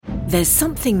There's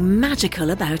something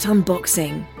magical about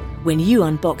unboxing. When you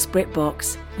unbox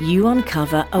BritBox, you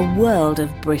uncover a world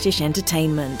of British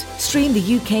entertainment. Stream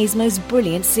the UK's most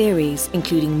brilliant series,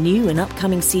 including new and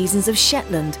upcoming seasons of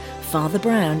Shetland, Father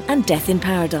Brown and Death in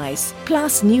Paradise.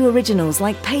 Plus new originals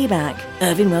like Payback,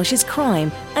 Irving Welsh's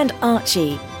Crime and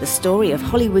Archie, the story of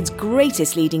Hollywood's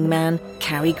greatest leading man,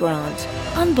 Cary Grant.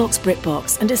 Unbox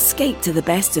BritBox and escape to the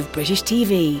best of British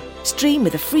TV. Stream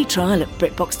with a free trial at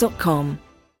BritBox.com.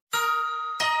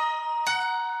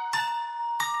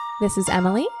 This is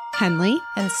Emily, Henley,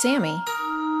 and Sammy,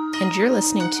 and you're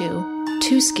listening to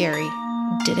Too Scary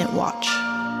Didn't Watch.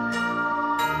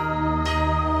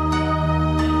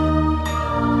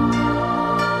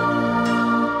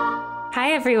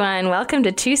 Hi everyone, welcome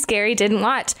to Too Scary Didn't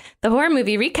Watch, the horror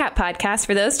movie recap podcast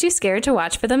for those too scared to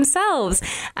watch for themselves.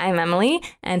 I'm Emily,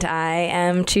 and I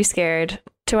am too scared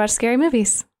to watch scary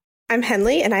movies. I'm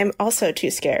Henley, and I'm also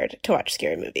too scared to watch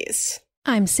scary movies.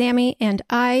 I'm Sammy, and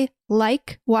I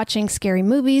like watching scary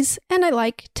movies, and I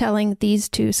like telling these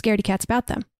two scaredy cats about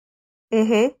them.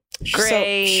 Mm-hmm.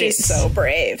 Great. She's so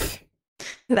brave.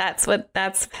 That's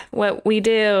what we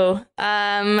do.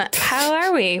 How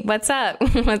are we? What's up?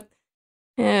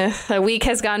 A week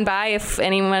has gone by, if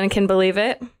anyone can believe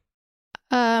it.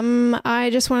 I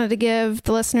just wanted to give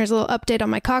the listeners a little update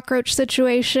on my cockroach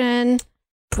situation.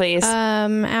 Please.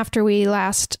 After we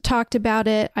last talked about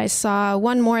it, I saw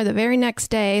one more the very next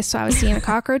day. So I was seeing a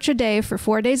cockroach a day for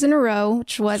 4 days in a row,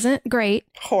 which wasn't great.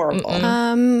 Horrible.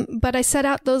 But I set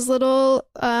out those little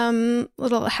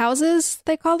houses,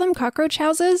 they call them, cockroach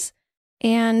houses,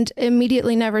 and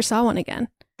immediately never saw one again.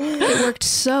 It worked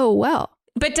so well.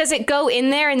 But does it go in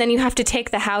there and then you have to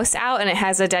take the house out and it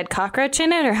has a dead cockroach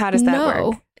in it? Or how does that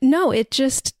work? No, it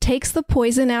just takes the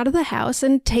poison out of the house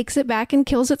and takes it back and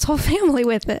kills its whole family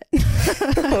with it.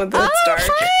 Oh, that's dark.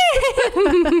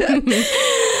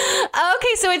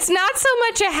 Okay, so it's not so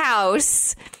much a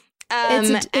house.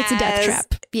 It's a death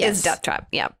trap. Yes. It's a death trap,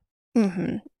 yeah.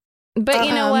 Mm-hmm. But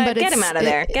you know what? Get him out of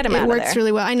there. Get him out of there. It works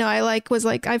really well. I know. I was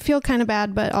like, I feel kind of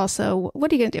bad, but also,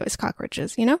 what are you going to do? It's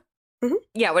cockroaches, you know? Mm-hmm.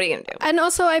 Yeah, what are you going to do? And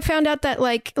also, I found out that,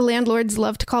 like, landlords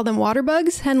love to call them water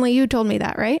bugs. Henley, you told me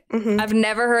that, right? Mm-hmm. I've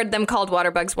never heard them called water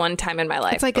bugs one time in my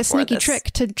life. It's like a sneaky trick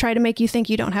to try to make you think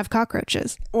you don't have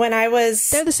cockroaches.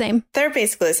 They're the same. They're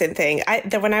basically the same thing.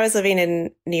 When I was living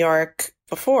in New York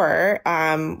before,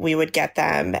 we would get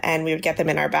them, and we would get them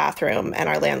in our bathroom, and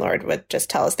our landlord would just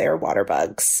tell us they were water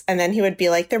bugs. And then he would be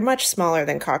like, they're much smaller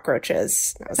than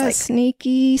cockroaches. I was like,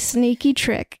 sneaky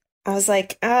trick. I was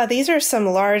like, oh, these are some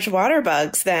large water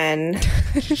bugs then.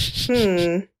 Also,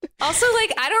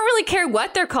 like, I don't really care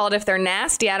what they're called. If they're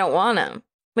nasty, I don't want them.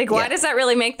 Like, why does that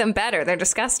really make them better? They're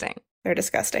disgusting. They're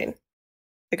disgusting.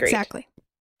 Agreed. Exactly.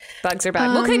 Bugs are bad.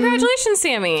 Well, congratulations,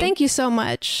 Sammy. Thank you so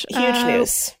much. Huge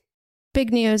news.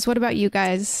 Big news. What about you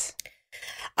guys?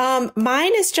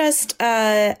 Mine is just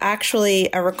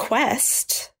actually a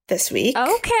request this week.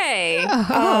 Okay.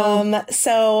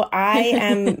 So I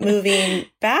am moving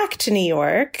back to New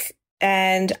York,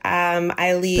 and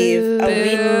I leave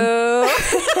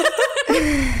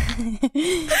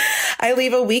I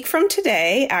leave a week from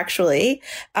today, actually,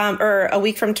 or a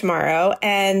week from tomorrow,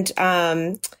 and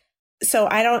So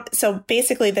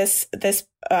basically, this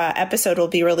episode will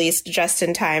be released just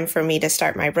in time for me to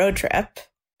start my road trip,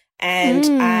 and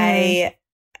I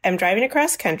am driving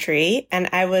across country, and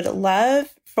I would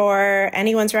love for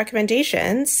anyone's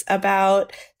recommendations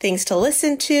about things to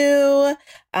listen to,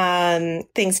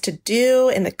 things to do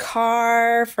in the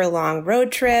car for long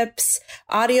road trips,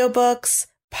 audiobooks,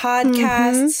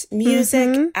 podcasts,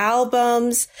 music,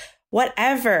 albums,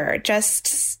 whatever.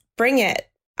 Just bring it.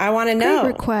 I want to know.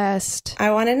 Great request.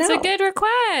 I want to know. It's a good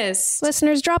request.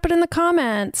 Listeners, drop it in the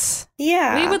comments.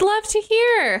 Yeah. We would love to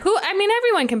hear.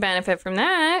 Everyone can benefit from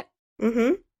that.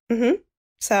 Mm-hmm. Mm-hmm.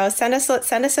 So send us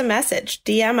a message,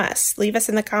 DM us, leave us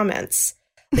in the comments,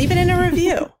 leave it in a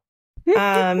review.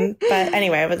 But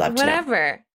anyway, I would love to know.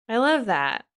 Whatever. I love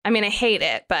that. I mean, I hate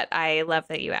it, but I love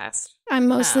that you asked. I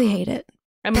mostly hate it.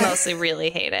 I mostly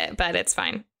really hate it, but it's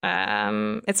fine.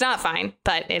 It's not fine,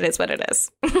 but it is what it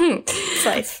is. It's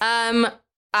life.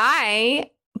 I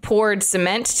poured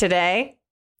cement today.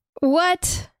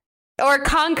 What? Or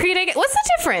concrete. What's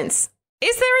the difference?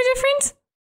 Is there a difference?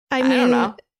 I mean,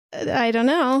 I don't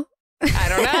know. So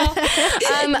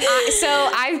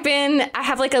I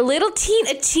have like a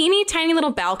teeny tiny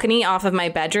little balcony off of my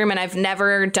bedroom, and I've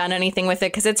never done anything with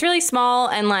it because it's really small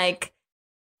and like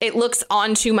it looks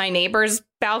onto my neighbor's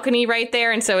balcony right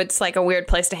there. And so it's like a weird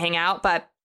place to hang out, but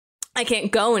I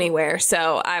can't go anywhere.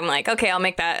 So I'm like, okay, I'll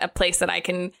make that a place that I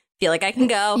can feel like I can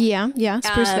go. Yeah.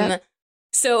 Spruce it up.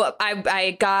 So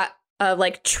I got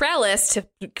like trellis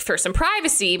for some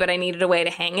privacy, but I needed a way to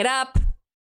hang it up.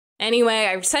 Anyway,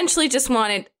 I essentially just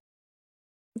wanted.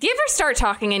 Do you ever start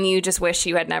talking and you just wish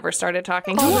you had never started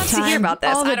talking? Who wants to hear about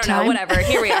this? I don't know. Whatever.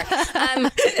 Here we are.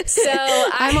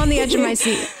 I'm on the edge of my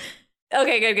seat.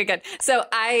 Okay, good. So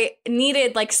I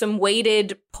needed like some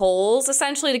weighted poles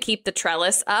essentially to keep the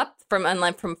trellis up from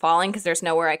falling because there's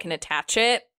nowhere I can attach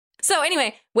it. So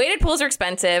anyway, weighted poles are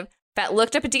expensive. But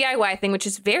looked up a DIY thing, which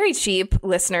is very cheap,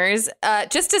 listeners.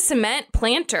 Just a cement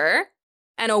planter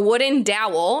and a wooden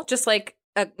dowel, just like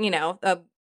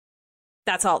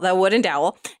that's all, the wooden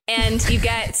dowel. And you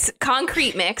get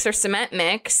concrete mix or cement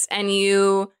mix, and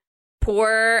you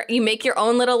make your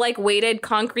own little like weighted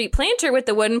concrete planter with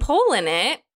the wooden pole in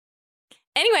it.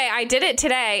 Anyway, I did it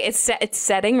today. It's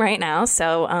setting right now,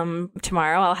 so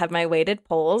tomorrow I'll have my weighted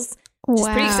poles. Which is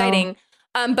pretty exciting.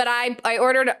 But I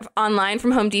ordered online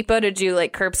from Home Depot to do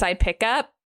like curbside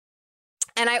pickup.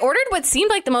 And I ordered what seemed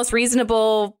like the most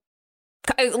reasonable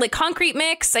like concrete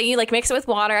mix. So you like mix it with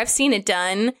water. I've seen it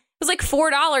done. It was like $4.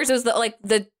 It was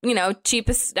the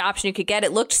cheapest option you could get.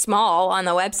 It looked small on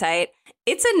the website.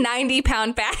 It's a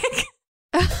 90-pound bag.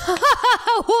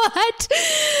 What?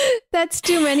 That's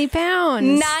too many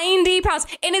pounds. 90 pounds.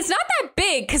 And it's not that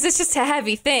big because it's just a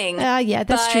heavy thing. Yeah,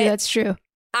 that's true.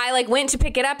 I like went to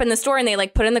pick it up in the store and they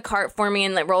like put it in the cart for me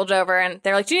and like rolled over and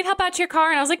they're like, do you need help out to your car?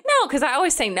 And I was like, no, because I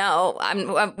always say no.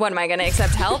 What am I going to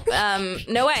accept help?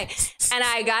 No way. And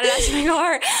I got it out to my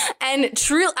car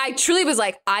and I truly was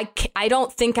like, I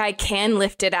don't think I can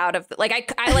lift it out of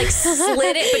like, I like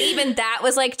slid it, but even that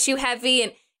was like too heavy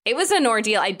and it was an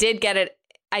ordeal. I did get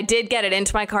it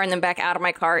into my car and then back out of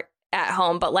my car at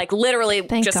home, but like literally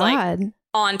like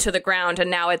onto the ground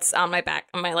and now it's on my back,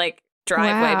 on my like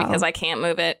driveway because I can't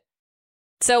move it.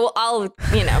 So I'll,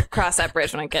 cross that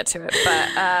bridge when I get to it. But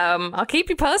I'll keep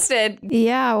you posted.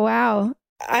 Yeah, wow.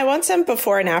 I want some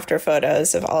before and after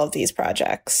photos of all of these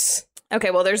projects.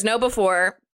 Okay, well, there's no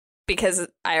before because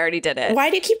I already did it. Why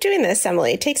do you keep doing this,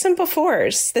 Emily? Take some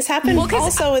befores. This happened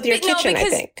also with your kitchen, I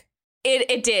think.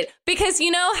 It did. Because you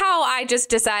know how I just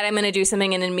decide I'm going to do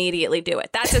something and immediately do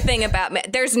it. That's the thing about me.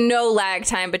 There's no lag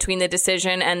time between the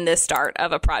decision and the start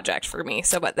of a project for me.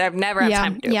 So but I've never had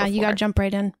time to do it before. You got to jump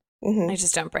right in. Mm-hmm. I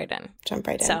just jump right in.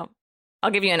 So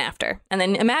I'll give you an after. And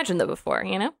then imagine the before,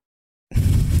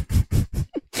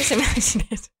 Just imagine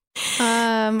it.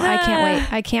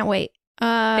 I can't wait.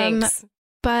 Thanks.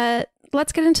 But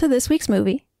let's get into this week's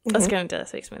movie. Let's get into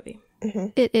this week's movie. Mm-hmm.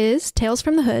 It is Tales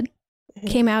from the Hood.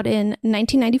 Came out in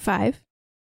 1995,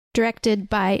 directed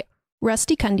by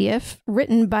Rusty Cundieff,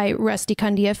 written by Rusty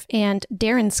Cundieff and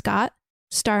Darren Scott,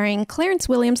 starring Clarence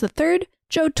Williams III,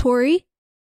 Joe Torre,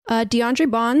 DeAndre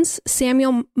Bonds,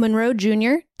 Samuel Monroe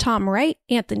Jr., Tom Wright,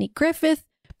 Anthony Griffith,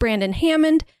 Brandon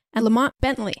Hammond, and Lamont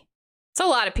Bentley. It's a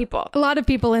lot of people. A lot of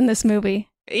people in this movie.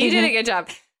 You did a good job.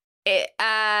 It's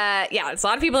a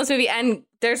lot of people in this movie, and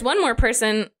there's one more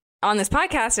person on this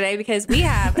podcast today because we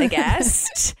have a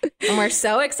guest and we're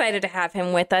so excited to have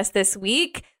him with us this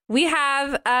week. We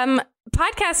have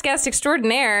podcast guest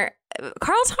extraordinaire,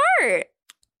 Carl Tart.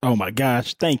 Oh my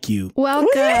gosh. Thank you. Welcome.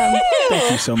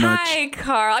 Thank you so much. Hi,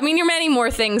 Carl. I mean, you're many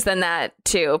more things than that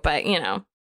too, but you're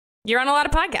on a lot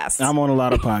of podcasts. I'm on a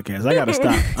lot of podcasts. I got to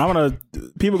stop.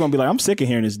 People are going to be like, I'm sick of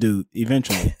hearing this dude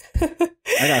eventually.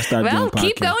 I got to start doing podcasts.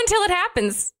 Keep going till it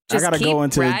happens. Just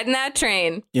keep riding that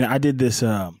train. I did this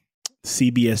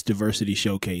CBS diversity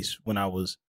showcase when I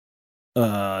was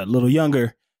a little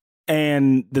younger,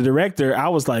 and the director, I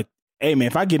was like, hey man,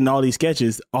 if I get in all these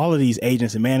sketches, all of these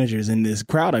agents and managers in this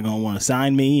crowd are gonna want to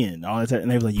sign me and all that.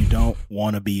 And they were like, you don't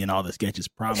want to be in all the sketches,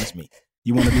 promise me.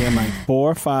 You want to be in like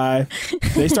 4 or 5.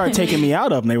 They started taking me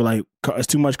out of them. They were like, it's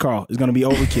too much, Carl. It's gonna be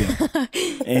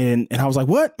overkill. and I was like,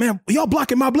 what, man? Y'all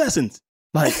blocking my blessings.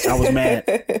 Like, I was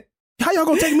mad. How y'all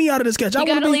gonna take me out of the sketch? You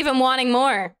gotta leave him wanting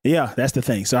more. Yeah, that's the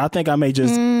thing. So I think I may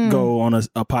just go on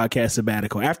a podcast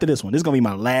sabbatical after this one. This is gonna be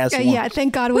my last one. Yeah,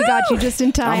 thank God we got you just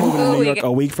in time. I'm moving to New York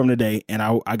a week from today, and I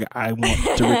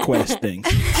want to request things.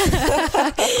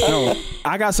 No,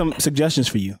 I got some suggestions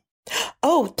for you.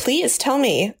 Oh, please tell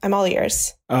me. I'm all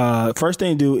ears. First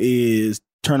thing to do is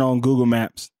turn on Google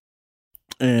Maps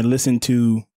and listen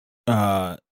to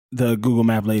the Google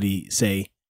Map lady say,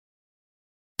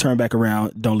 turn back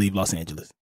around, don't leave Los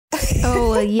Angeles.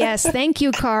 Oh, yes. Thank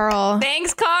you, Carl.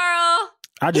 Thanks, Carl.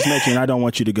 I just met you and I don't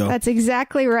want you to go. That's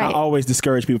exactly right. I always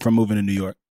discourage people from moving to New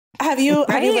York. Have you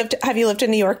lived in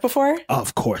New York before?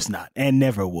 Of course not, and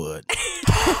never would.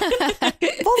 Well,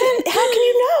 then how can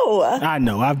you know? I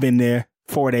know. I've been there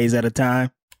 4 days at a time.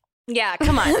 Yeah,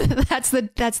 come on. That's the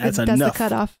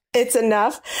cutoff. It's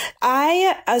enough.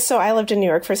 I lived in New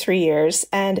York for 3 years,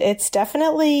 and it's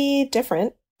definitely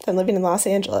different than living in Los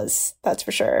Angeles. That's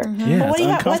for sure. Mm-hmm. Yeah, But it's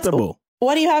uncomfortable.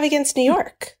 What do you have against New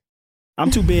York?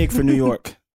 I'm too big for New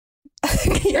York.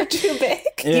 You're too big.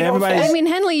 Yeah, I mean,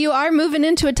 Henley, you are moving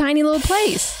into a tiny little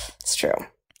place. It's true.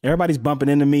 Everybody's bumping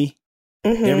into me.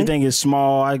 Mhm. Everything is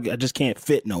small. I just can't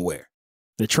fit nowhere.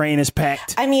 The train is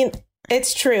packed. I mean,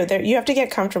 it's true. You have to get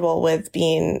comfortable with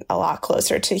being a lot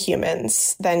closer to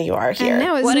humans than you are here. And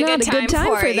now is What a not good time,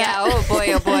 for it. that. Yeah, oh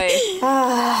boy, oh boy.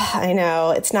 I know.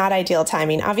 It's not ideal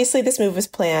timing. Obviously, this move was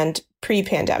planned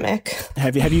pre-pandemic.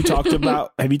 Have you talked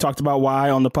about why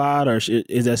on the pod, or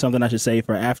is that something I should say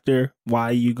for after? Why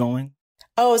are you going?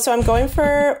 Oh, so I'm going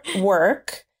for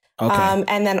work. Okay.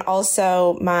 And then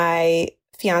also my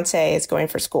fiance is going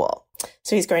for school.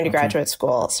 So he's going to graduate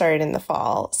school starting in the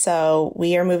fall. So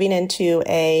we are moving into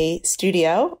a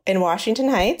studio in Washington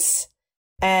Heights,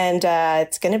 and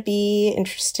it's going to be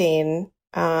interesting.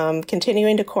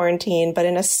 Continuing to quarantine, but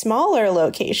in a smaller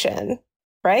location,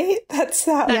 right? That's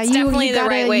definitely the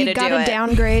right way to do it. You got to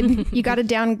downgrade. You got to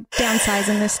downsize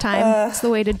in this time. That's the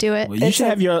way to do it. Well, you should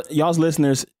have y'all's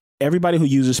listeners, everybody who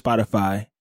uses Spotify,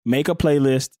 make a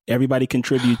playlist. Everybody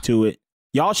contribute to it.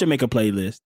 Y'all should make a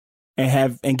playlist and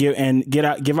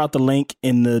give out the link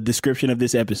in the description of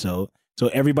this episode so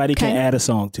everybody can add a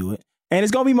song to it. And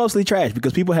it's gonna be mostly trash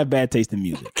because people have bad taste in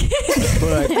music.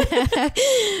 But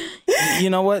you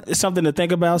know what? It's something to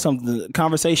think about. Some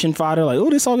conversation fodder. Like, oh,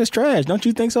 this song is trash. Don't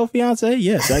you think so, fiance?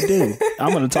 Yes, I do.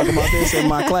 I'm gonna talk about this in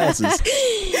my classes.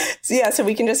 So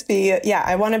we can just be,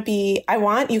 I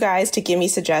want you guys to give me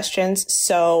suggestions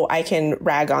so I can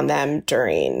rag on them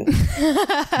during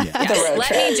the road Let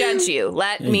trip. me judge you.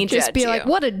 Let me judge you. Just be like,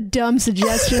 what a dumb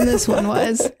suggestion this one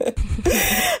was.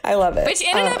 I love it. Which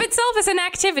in and of itself is an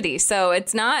activity, so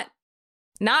it's not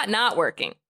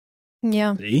working.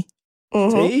 Yeah. See?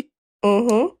 Mm-hmm. See?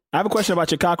 Mm-hmm. I have a question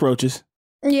about your cockroaches.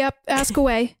 Yep. Ask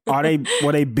away.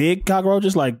 Were they big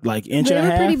cockroaches? Like inch They and a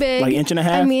were half? pretty big. Like inch and a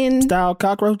half I mean, style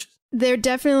cockroaches? They're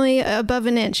definitely above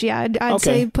an inch. Yeah, I'd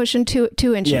say pushing 2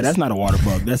 inches. Yeah, that's not a water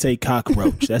bug. That's a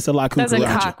cockroach. That's a cucaracha. That's a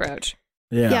cockroach.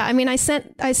 Yeah. I mean, I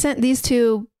sent these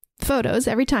 2 photos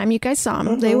every time you guys saw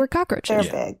them. Mm-hmm. They were cockroaches.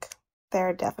 They're big.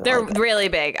 They're definitely They're big. really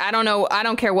big. I don't know. I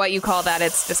don't care what you call that.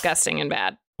 It's disgusting and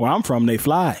bad. Where I'm from, they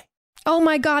fly. Oh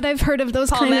my God, I've heard of those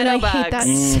kind, and I hate that.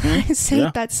 Mm-hmm. I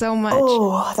hate that so much.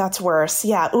 Oh, that's worse.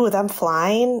 Yeah. Ooh, them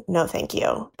flying? No, thank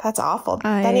you. That's awful.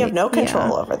 Then you have no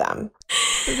control over them.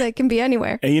 They can be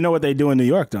anywhere. And you know what they do in New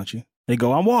York, don't you? They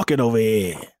go, I'm walking over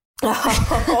here.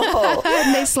 Oh.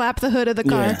 And they slap the hood of the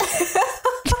car.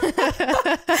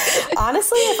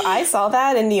 Honestly, if I saw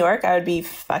that in New York, I would be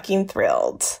fucking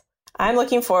thrilled. I'm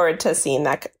looking forward to seeing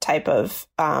that type of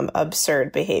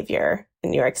absurd behavior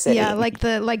in New York City. Yeah, like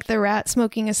the rat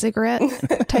smoking a cigarette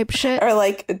type shit. Or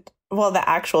the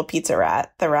actual pizza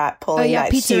rat. The rat pulling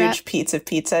that huge piece of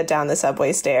pizza down the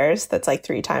subway stairs that's like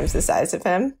 3 times the size of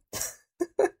him.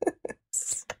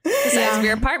 The size of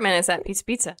your apartment is that piece of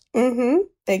pizza. Mm-hmm.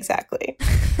 Exactly.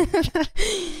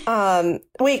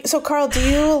 Wait, so Carl, do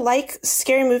you like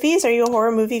scary movies? Are you a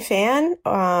horror movie fan?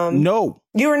 No.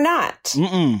 You are not.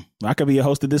 Mm-mm. I could be a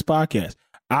host of this podcast.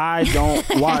 I don't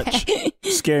watch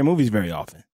scary movies very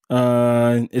often.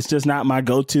 It's just not my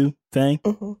go-to thing.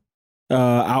 Mm-hmm.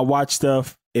 I'll watch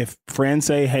stuff if friends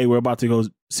say, hey, we're about to go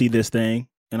see this thing.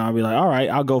 And I'll be like, all right,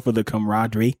 I'll go for the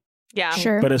camaraderie. Yeah.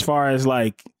 Sure. But as far as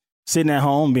like sitting at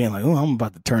home being like, oh, I'm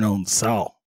about to turn on Saw.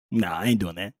 Nah, I ain't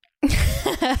doing that. And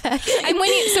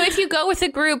so if you go with a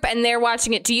group and they're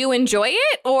watching it, do you enjoy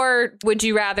it, or would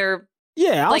you rather?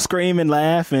 Yeah, I'll scream and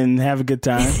laugh and have a good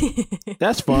time.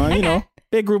 That's fun, you know.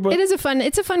 Big group of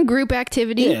it's a fun group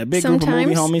activity. Yeah, big sometimes. group of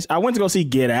movie homies. I went to go see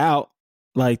Get Out.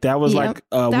 Like that was like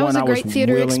that was a great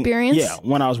theater experience. Yeah,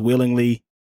 when I was willingly,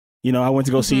 I went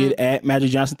to go see it at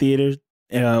Magic Johnson Theater,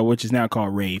 which is now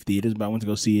called Rave Theaters. But I went to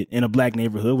go see it in a black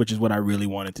neighborhood, which is what I really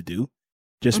wanted to do,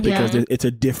 just because it's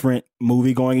a different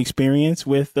movie going experience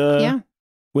with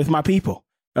my people.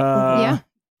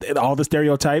 All the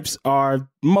stereotypes are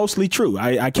mostly true.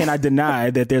 I cannot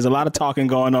deny that there's a lot of talking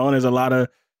going on. There's a lot of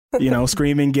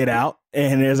screaming, get out.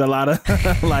 And there's a lot of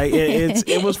like,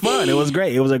 it was fun. It was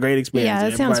great. It was a great experience. Yeah,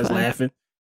 that sounds fun. Laughing.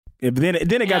 But then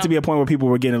it got to be a point where people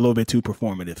were getting a little bit too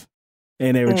performative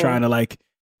and they were trying to like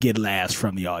get laughs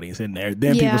from the audience in there.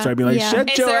 Then people started being like, shut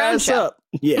it's your their own ass show. up.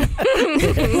 Yeah.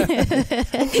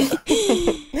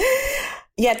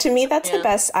 Yeah, to me, that's the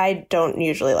best. I don't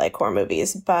usually like horror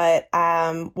movies, but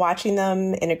watching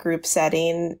them in a group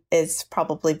setting is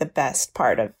probably the best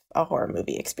part of a horror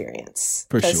movie experience.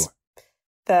 For sure.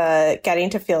 the getting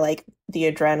to feel like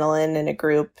the adrenaline in a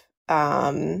group.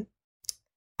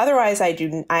 Otherwise, I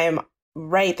am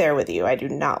right there with you. I do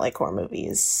not like horror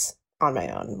movies on my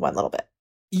own one little bit.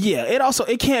 Yeah,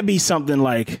 it can't be something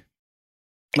like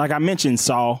I mentioned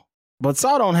Saw, but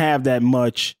Saw don't have that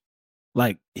much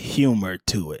like humor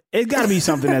to it. It's got to be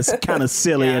something that's kind of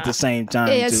silly at the same time.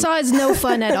 Yeah, too. Saw is no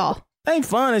fun at all. Ain't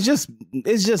fun. It's just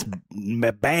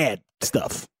bad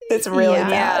stuff. It's really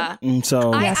bad. And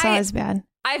so Saw is bad.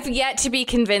 I've yet to be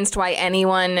convinced why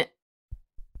anyone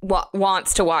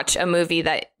wants to watch a movie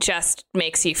that just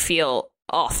makes you feel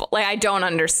awful. Like I don't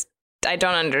understand.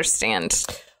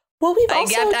 Well,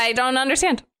 I don't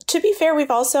understand. To be fair,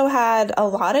 we've also had a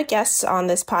lot of guests on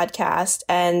this podcast,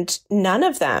 and none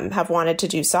of them have wanted to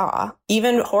do Saw.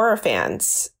 Even horror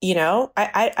fans, you know,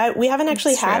 we haven't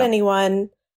actually had anyone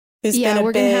who's been a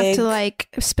we're big... gonna have to like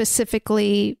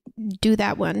specifically do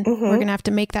that one. Mm-hmm. We're gonna have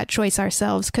to make that choice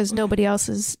ourselves because nobody else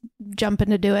is jumping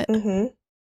to do it. Mm-hmm.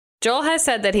 Joel has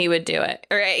said that he would do it,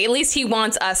 or at least he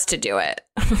wants us to do it.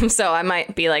 So I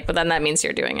might be like, but then that means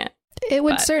you're doing it. It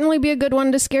would certainly be a good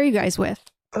one to scare you guys with.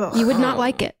 Ugh. You would not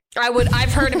like it.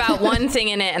 I've heard about one thing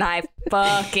in it and I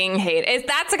fucking hate it.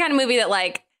 That's the kind of movie that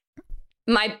like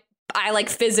I like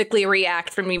physically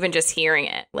react from even just hearing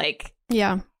it. Like,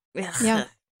 yeah.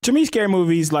 To me, scary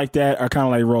movies like that are kind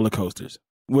of like roller coasters,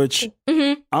 which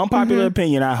unpopular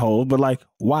opinion I hold, but like,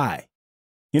 why?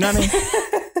 You know what I mean?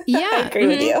 Yeah. I agree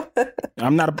with you.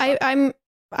 I'm not a...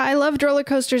 I loved roller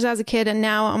coasters as a kid, and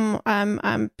now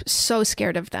I'm so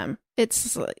scared of them. It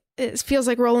feels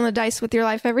like rolling the dice with your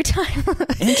life every time.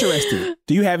 Interesting.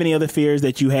 Do you have any other fears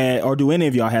that you had, or do any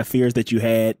of y'all have fears that you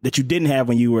had that you didn't have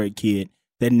when you were a kid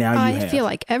that now you have? I feel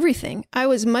like everything. I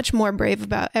was much more brave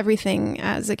about everything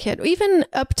as a kid, even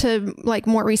up to like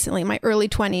more recently, my early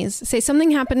 20s. Say something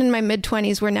happened in my mid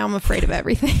 20s where now I'm afraid of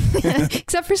everything,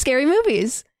 except for scary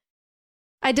movies.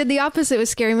 I did the opposite with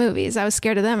scary movies. I was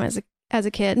scared of them as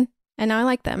a kid, and now I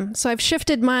like them. So I've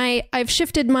shifted my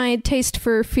taste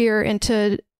for fear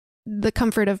into the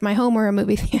comfort of my home or a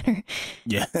movie theater.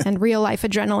 Yeah. And real life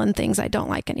adrenaline things I don't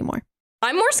like anymore.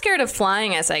 I'm more scared of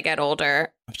flying as I get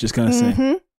older. I was just gonna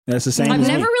say that's the same. I've as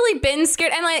never me. really been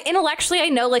scared, and like intellectually I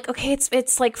know like okay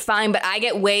it's like fine, but I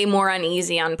get way more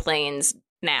uneasy on planes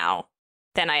now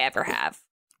than I ever have.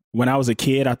 When I was a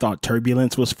kid, I thought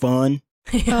turbulence was fun.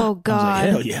 Oh God! I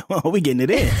was like, hell yeah, we getting it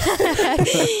in.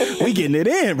 We getting it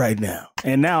in right now.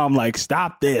 And now I'm like,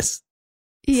 stop this.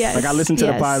 Yes. Like I listen to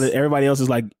the pilot. Everybody else is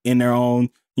like in their own,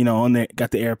 you know,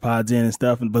 got the AirPods in and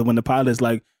stuff. But when the pilot's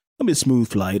like, it'll be a smooth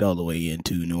flight all the way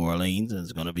into New Orleans.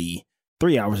 It's going to be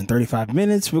 3 hours and 35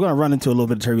 minutes. We're going to run into a little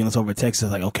bit of turbulence over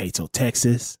Texas. Like, okay, so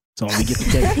Texas. So when we get to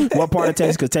Texas, what part of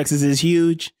Texas? Because Texas is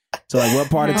huge. So like,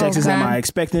 what part of Texas am I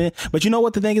expecting it? But you know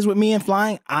what the thing is with me and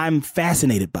flying? I'm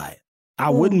fascinated by it. I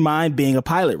wouldn't mind being a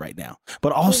pilot right now,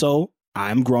 but also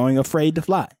I'm growing afraid to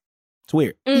fly. It's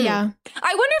weird. Yeah.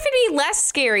 I wonder if it'd be less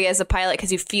scary as a pilot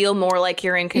because you feel more like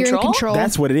you're in control. You're in control.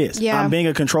 That's what it is. Yeah. I'm being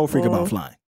a control freak about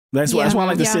flying. That's why I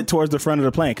like to sit towards the front of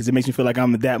the plane because it makes me feel like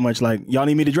I'm that much like, y'all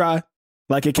need me to drive?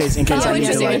 Like in case I need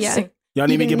to like, y'all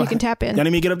need me to get you can tap in. Y'all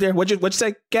need me to get up there? What you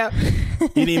say, Cap?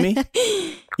 You need me?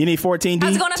 You need 14D? I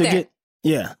was going up there.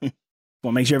 Yeah. Want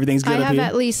to make sure everything's good up here?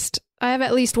 I have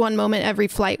at least one moment every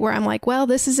flight where I'm like, well,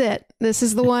 this is it. This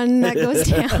is the one that goes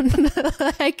down.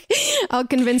 Like, I'll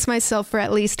convince myself for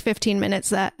at least 15 minutes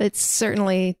that it's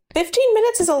certainly... 15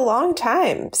 minutes is a long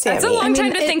time, Sammy. That's a long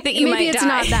time to think that you might die. Maybe it's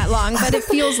not that long, but it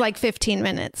feels like 15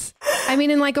 minutes. I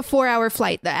mean, in like a 4-hour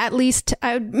flight, at least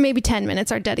maybe 10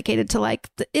 minutes are dedicated to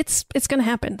like, it's going to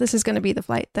happen. This is going to be the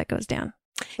flight that goes down.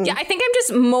 Yeah, I think I'm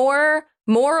just more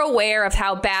aware of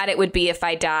how bad it would be if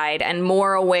I died and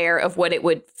more aware of what it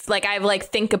would like. I like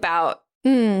think about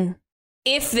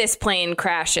if this plane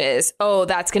crashes,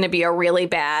 that's going to be a really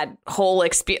bad whole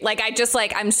experience. Like I just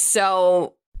like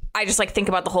think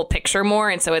about the whole picture more.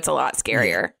 And so it's a lot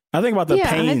scarier. I think about the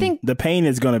pain. I think the pain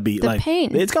is going to be like,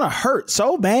 pain. It's going to hurt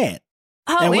so bad.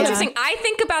 Oh, interesting. I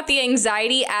think about the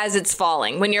anxiety as it's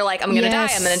falling when you're like, I'm going to die.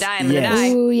 I'm going to die. I'm going to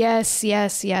die. Ooh, yes.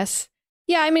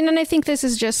 Yeah, I mean, and I think this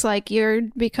is just like you're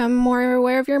become more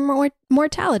aware of your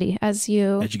mortality as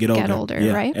you get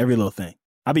older, right? Every little thing.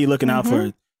 I'll be looking out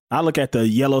for. I look at the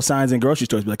yellow signs in grocery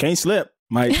stores, but I can't slip.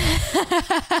 Might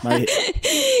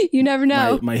you never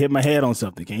know. Might hit my head on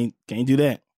something. Can't do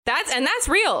that. That's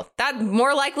real. That's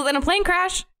more likely than a plane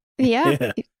crash.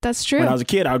 Yeah, that's true. When I was a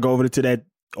kid, I'd go over to that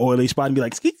oily spot and be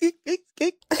like, skeek, skeek, skeek,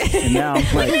 skeek. And now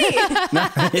I'm like,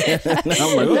 now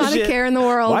I'm like, oh, not shit. a care in the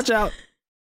world. Watch out.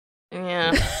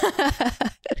 Yeah.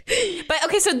 But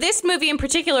okay, so this movie in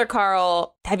particular,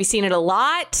 Carl, have you seen it a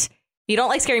lot? You don't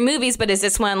like scary movies, but is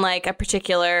this one like a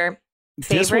particular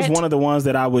this was one of the ones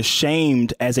that I was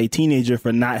shamed as a teenager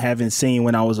for not having seen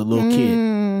when I was a little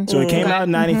kid. So it came out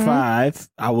in 95.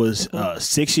 I was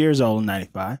 6 years old in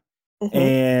 95.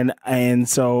 And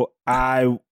so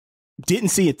I didn't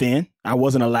see it then. I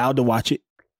wasn't allowed to watch it.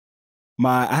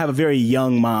 I have a very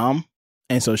young mom,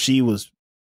 and so she was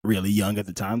really young at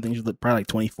the time. I think she was probably like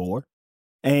 24.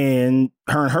 And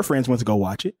her friends went to go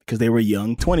watch it because they were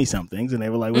young 20-somethings, and they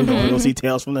were like, we're going to go see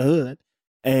Tales from the Hood.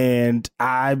 And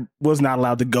I was not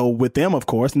allowed to go with them, of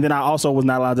course. And then I also was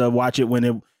not allowed to watch it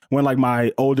when like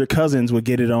my older cousins would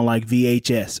get it on like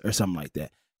VHS or something like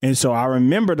that. And so I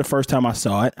remember the first time I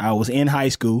saw it, I was in high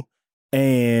school,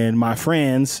 and my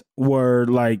friends were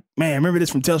like, man, remember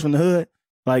this from Tales from the Hood?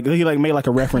 Like he like made like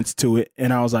a reference to it,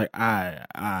 and I was like,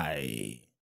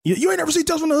 you ain't never seen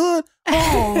Tales from the Hood?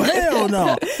 Oh hell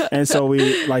no! And so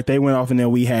they went off, and then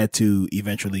we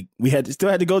still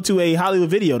had to go to a Hollywood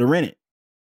Video to rent it.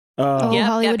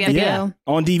 Hollywood Video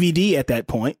on DVD at that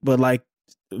point, but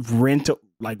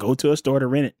go to a store to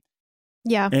rent it.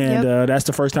 Yeah, and that's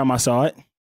the first time I saw it,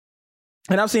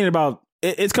 and I've seen it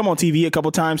it's come on TV a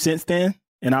couple times since then,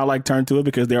 and I turn to it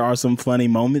because there are some funny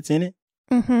moments in it.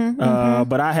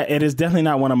 But it is definitely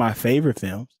not one of my favorite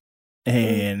films,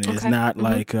 and it's not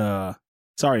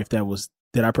sorry if that was.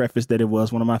 Did I preface that it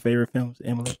was one of my favorite films,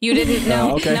 Emily? You didn't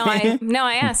know. Okay.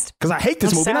 I asked because I hate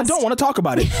this movie and I don't want to talk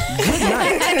about it. Good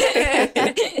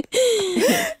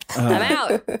night. I'm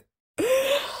out.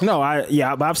 No,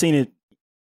 but I've seen it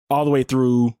all the way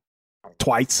through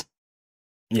twice.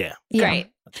 Yeah. Great.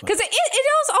 Because it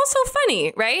is also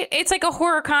funny, right? It's like a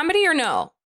horror comedy, or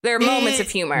no? There are moments of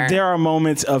humor. There are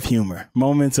moments of humor,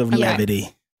 moments of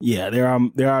levity. Yeah, there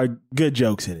are good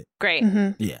jokes in it. Great.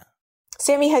 Yeah.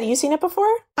 Sammy, had you seen it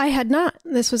before? I had not.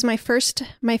 This was my first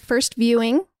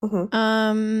viewing.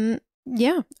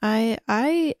 Yeah, I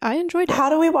enjoyed it. How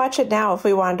do we watch it now?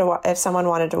 If someone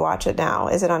wanted to watch it now,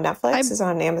 is it on Netflix? Is it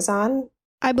on Amazon?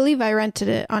 I believe I rented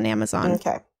it on Amazon.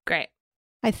 Okay, great.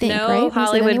 I think no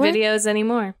Hollywood Videos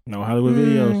anymore. No Hollywood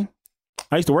Videos.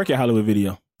 I used to work at Hollywood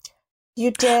Video. You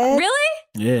did? Really?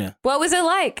 Yeah. What was it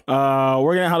like?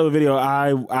 Working at Hollywood Video,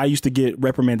 I used to get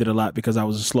reprimanded a lot because I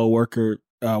was a slow worker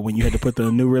when you had to put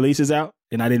the new releases out,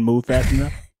 and I didn't move fast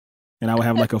enough. And I would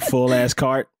have a full ass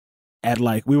cart at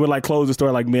we would close the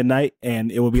store midnight,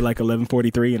 and it would be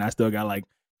 11:43, and I still got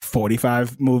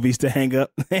 45 movies to hang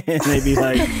up. And they'd be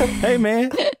like, hey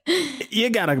man, you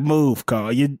gotta move,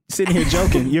 Carl. You're sitting here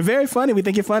joking. You're very funny. We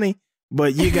think you're funny,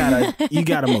 but you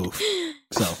gotta move.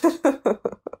 So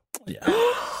yeah,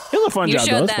 it was a fun job. You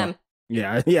showed them. Fun.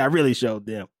 Yeah, I really showed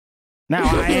them. Now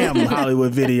I am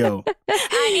Hollywood Video.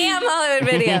 I am Hollywood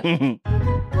Video.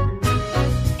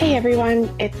 Hey everyone,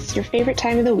 it's your favorite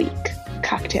time of the week,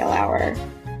 cocktail hour.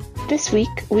 This week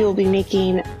we will be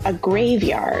making a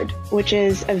graveyard, which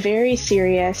is a very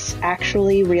serious,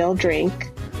 actually real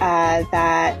drink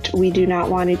that we do not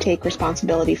want to take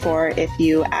responsibility for if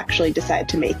you actually decide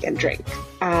to make and drink.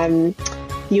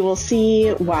 You will see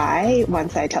why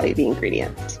once I tell you the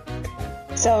ingredients.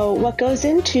 So what goes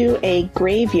into a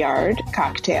graveyard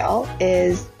cocktail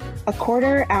is a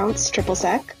 1/4 ounce triple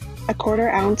sec, a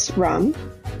 1/4 ounce rum,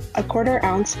 a 1/4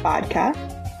 ounce vodka,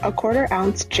 a 1/4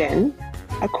 ounce gin,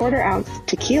 a 1/4 ounce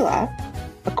tequila,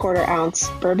 a 1/4 ounce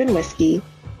bourbon whiskey,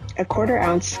 a 1/4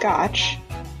 ounce scotch,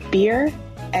 beer,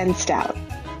 and stout.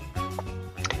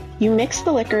 You mix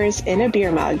the liquors in a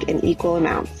beer mug in equal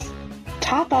amounts.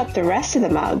 Top up the rest of the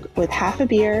mug with half a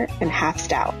beer and half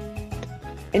stout.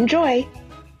 Enjoy!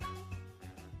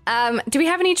 Do we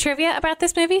have any trivia about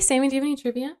this movie? Sammy, do you have any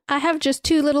trivia? I have just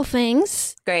two little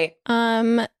things. Great.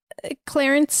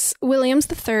 Clarence Williams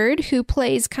III, who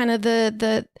plays kind of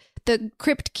the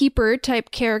crypt keeper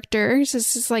type character.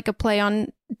 This is a play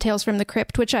on Tales from the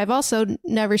Crypt, which I've also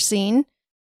never seen.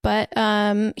 But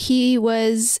he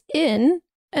was in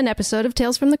an episode of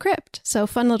Tales from the Crypt. So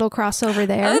fun little crossover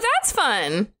there. Oh, that's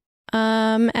fun.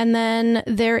 And then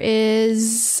there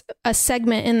is a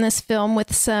segment in this film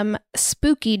with some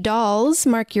spooky dolls.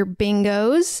 Mark your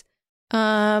bingos.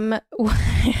 Where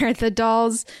the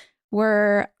dolls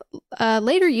were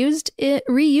later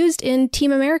reused in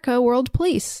Team America World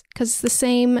Police because it's the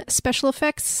same special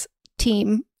effects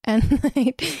team, and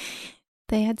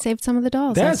they had saved some of the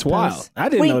dolls. That's wild. I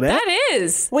didn't know that. That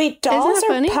is. Wait, dolls Isn't that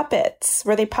or funny? Puppets?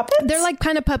 Were they puppets?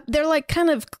 They're kind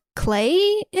of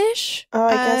clay-ish. Oh,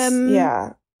 I guess,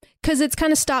 yeah. Because it's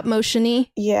kind of stop motion-y.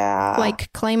 Yeah.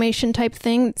 Claymation type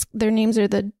thing. Their names are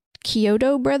the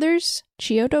Chiodo brothers.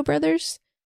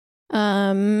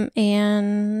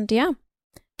 And yeah,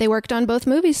 they worked on both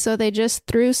movies, so they just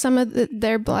threw some of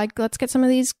let's get some of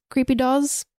these creepy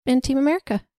dolls in Team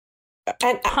America.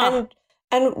 And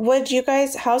And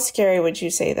how scary would you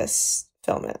say this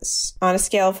film is? On a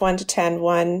scale of 1 to 10,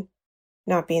 1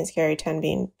 not being scary, 10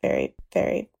 being very,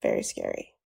 very, very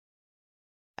scary.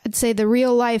 I'd say the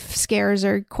real life scares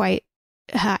are quite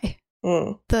high.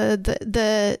 That's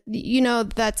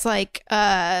like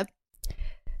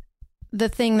the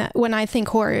thing that when I think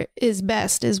horror is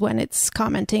best is when it's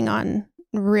commenting on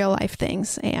real life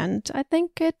things, and I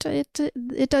think it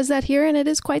does that here, and it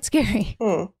is quite scary.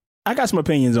 I got some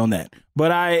opinions on that,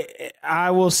 but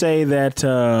I will say that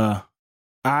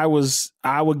I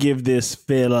would give this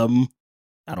film.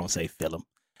 I don't say film.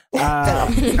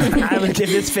 I would give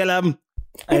this film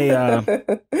I'll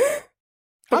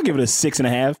give it a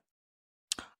 6.5.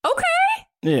 Okay.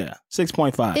 Yeah,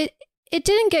 6.5. It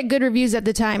didn't get good reviews at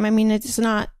the time. I mean, it's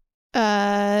not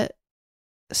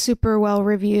super well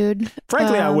reviewed.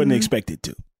 Frankly, I wouldn't expect it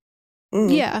to.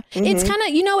 Yeah. It's kind of,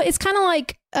 it's kind of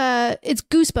like it's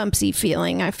goosebumpsy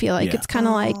feeling. I feel like it's kind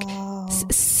of like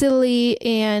silly,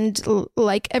 and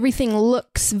like everything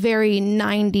looks very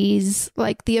 90s.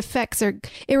 Like the effects it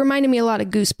reminded me a lot of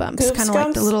Goosebumps. Kind of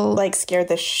like the little, like, scared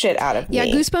the shit out of me. Yeah,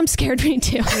 Goosebumps scared me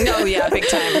too. Oh yeah, big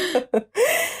time.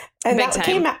 And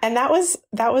came out, and that was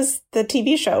the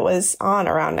TV show was on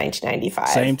around 1995.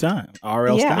 Same time.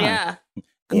 R.L. Stein.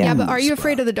 Yeah, but Are You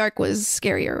Afraid of the Dark was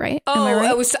scarier, right? Oh, am I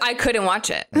right? I couldn't watch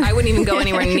it. I wouldn't even go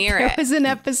anywhere near it. There was an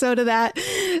episode of that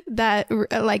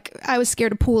like I was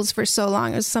scared of pools for so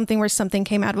long. It was something where something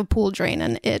came out of a pool drain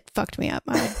and it fucked me up.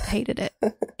 I hated it.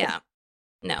 Yeah.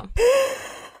 No.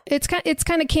 It's kind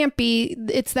of campy.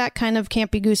 It's that kind of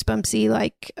campy goosebumpsy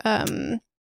like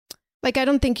I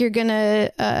don't think you're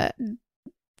gonna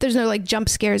there's no like jump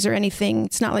scares or anything.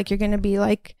 It's not like you're gonna be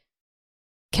like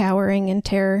cowering in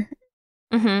terror.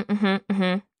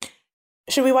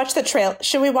 Should we watch the trailer?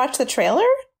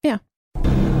 Yeah.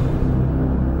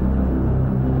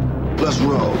 Let's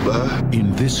roll, bud.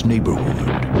 In this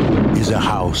neighborhood is a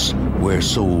house where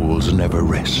souls never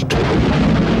rest.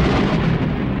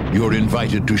 You're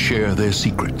invited to share their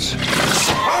secrets.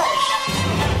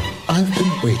 I've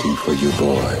been waiting for you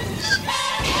boys.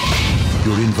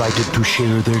 You're invited to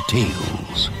share their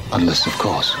tales. Unless, of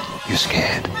course, you're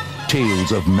scared.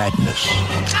 Tales of madness.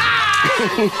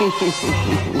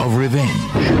 Of revenge.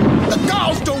 The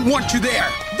dolls don't want you there.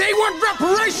 They want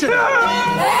reparation.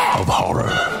 Of horror.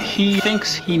 He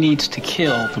thinks he needs to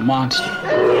kill the monster.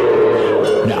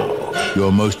 Now,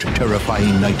 your most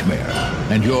terrifying nightmare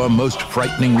and your most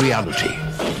frightening reality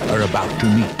are about to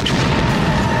meet.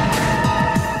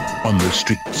 On the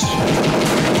streets.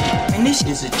 And this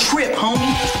is a trip,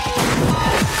 homie.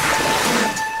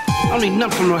 I don't need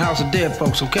nothing from no house of dead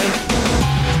folks, okay?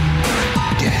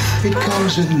 Death. It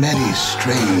comes in many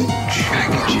strange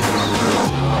packages.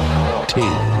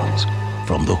 Tales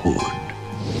from the hood.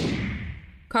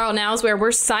 Carl, now's where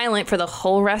we're silent for the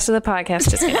whole rest of the podcast.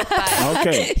 Just kidding.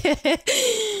 Okay.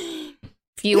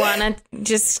 If you want to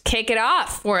just kick it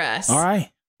off for us. All right.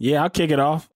 Yeah, I'll kick it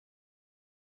off.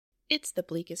 It's the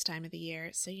bleakest time of the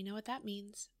year, so you know what that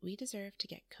means. We deserve to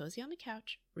get cozy on the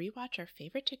couch, rewatch our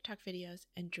favorite TikTok videos,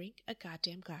 and drink a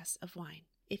goddamn glass of wine.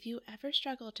 If you ever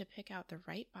struggle to pick out the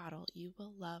right bottle, you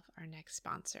will love our next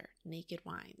sponsor, Naked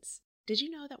Wines. Did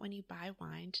you know that when you buy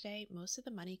wine today, most of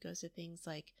the money goes to things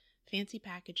like fancy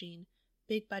packaging,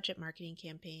 big budget marketing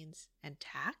campaigns, and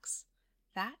tax?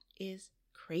 That is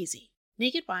crazy.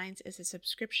 Naked Wines is a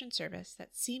subscription service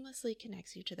that seamlessly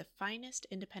connects you to the finest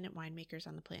independent winemakers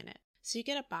on the planet. So you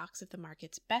get a box of the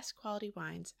market's best quality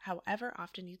wines, however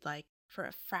often you'd like, for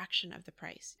a fraction of the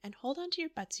price. And hold on to your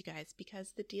butts, you guys,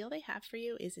 because the deal they have for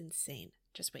you is insane.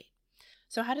 Just wait.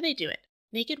 So how do they do it?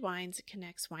 Naked Wines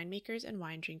connects winemakers and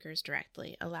wine drinkers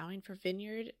directly, allowing for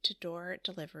vineyard-to-door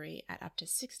delivery at up to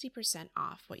 60%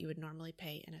 off what you would normally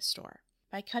pay in a store.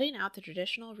 By cutting out the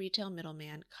traditional retail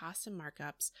middleman costs and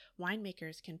markups,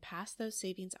 winemakers can pass those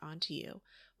savings on to you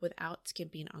without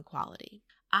skimping on quality.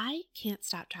 I can't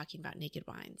stop talking about Naked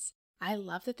Wines. I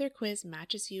love that their quiz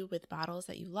matches you with bottles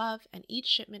that you love, and each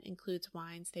shipment includes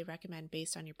wines they recommend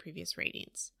based on your previous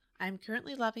ratings. I'm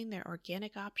currently loving their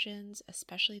organic options,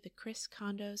 especially the Chris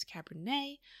Condo's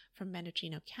Cabernet from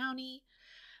Mendocino County,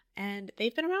 and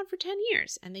they've been around for 10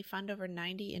 years, and they fund over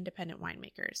 90 independent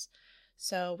winemakers.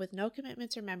 So with no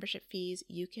commitments or membership fees,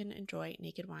 you can enjoy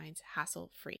Naked Wines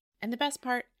hassle-free. And the best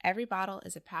part, every bottle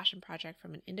is a passion project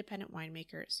from an independent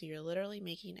winemaker, so you're literally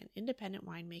making an independent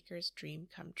winemaker's dream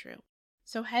come true.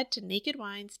 So head to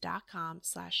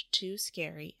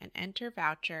nakedwines.com/2scary and enter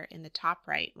voucher in the top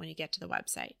right when you get to the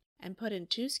website. And put in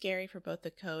 2scary for both the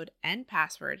code and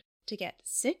password to get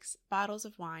 6 bottles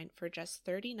of wine for just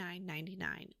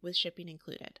 $39.99 with shipping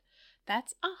included.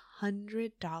 That's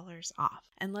 $100 off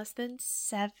and less than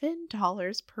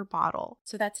 $7 per bottle.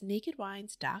 So that's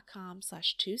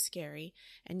nakedwines.com/tooscary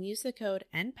and use the code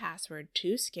and password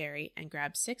tooscary and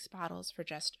grab 6 bottles for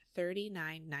just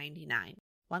 $39.99.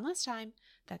 One last time,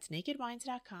 that's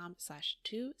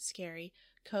nakedwines.com/tooscary,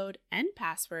 code and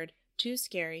password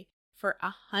tooscary for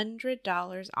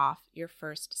 $100 off your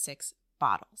first 6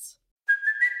 bottles.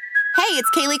 Hey,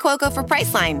 it's Kaylee Cuoco for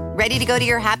Priceline. Ready to go to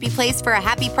your happy place for a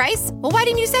happy price? Well, why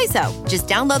didn't you say so? Just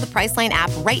download the Priceline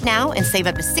app right now and save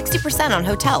up to 60% on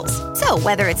hotels. So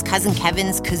whether it's Cousin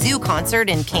Kevin's Kazoo Concert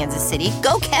in Kansas City,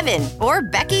 go Kevin, or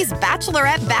Becky's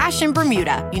Bachelorette Bash in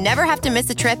Bermuda, you never have to miss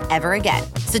a trip ever again.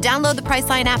 So download the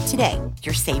Priceline app today.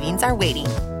 Your savings are waiting.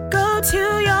 Go to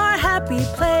your happy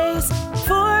place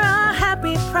for a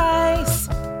happy price.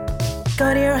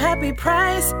 Go to your happy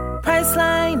price,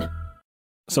 Priceline.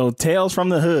 So, Tales from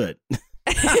the Hood.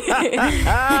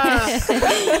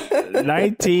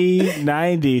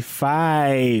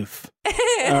 1995.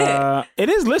 It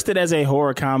is listed as a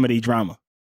horror comedy drama.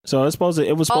 So, it was supposed to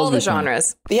all be the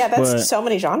genres. Yeah, that's so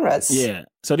many genres. Yeah.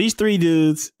 So, these 3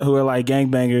 dudes who are like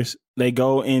gangbangers, they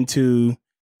go into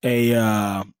they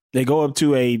go up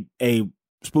to a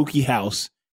spooky house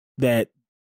that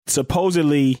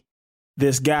supposedly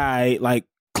this guy like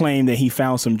claimed that he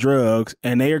found some drugs,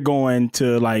 and they're going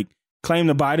to like claim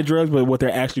to buy the drugs, but what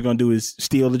they're actually going to do is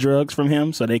steal the drugs from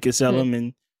him so they can sell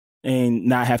them and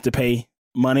not have to pay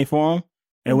money for them.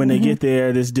 And when they get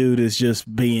there, this dude is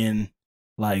just being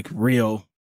like real,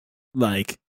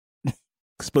 like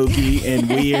spooky and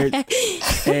weird,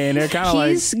 and they're kind of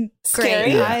like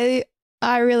great. Yeah.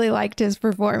 I really liked his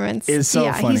performance. It's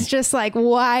so funny. He's just like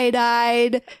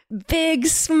wide-eyed, big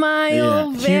smile,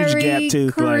 very huge gap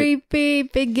tooth, creepy,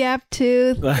 big gap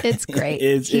tooth. It's great.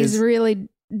 He's really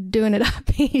doing it up.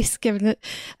 He's giving it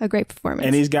a great performance.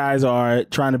 And these guys are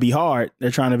trying to be hard. They're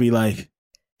trying to be like,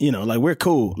 like we're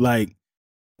cool. Like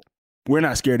we're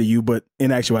not scared of you, but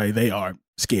in actuality, they are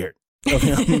scared of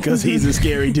him because he's a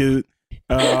scary dude.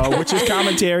 Which is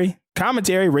commentary.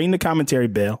 Commentary. Ring the commentary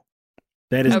bell.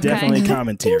 That is definitely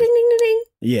commentary. Ding, ding, ding, ding.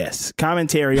 Yes,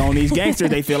 commentary on these gangsters.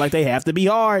 They feel like they have to be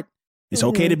hard. It's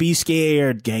okay to be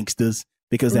scared, gangsters,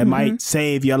 because that might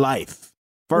save your life.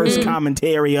 First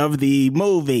commentary of the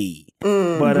movie.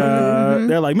 But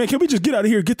they're like, man, can we just get out of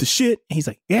here and get the shit? And he's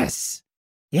like, yes,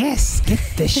 get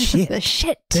the shit.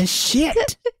 The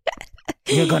shit.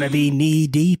 You're going to be knee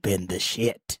deep in the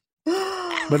shit.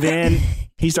 But then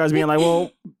he starts being like,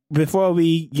 well, before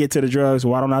we get to the drugs,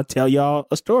 why don't I tell y'all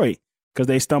a story? Because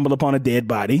they stumble upon a dead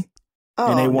body,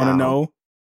 and they want to know,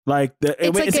 like,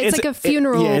 it's like a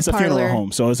funeral. Yeah, it's a funeral parlor.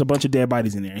 home, so it's a bunch of dead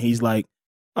bodies in there. And he's like,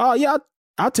 "Oh yeah,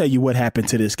 I'll tell you what happened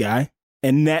to this guy,"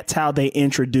 and that's how they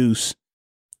introduce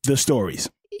the stories.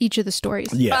 Each of the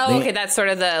stories. Yeah. Okay, that's sort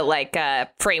of the like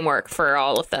framework for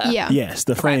all of the. Yeah. Yes,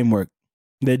 the framework.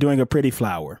 They're doing a pretty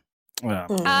flower.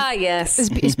 Yes,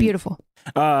 it's beautiful.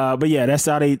 But yeah, that's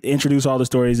how they introduce all the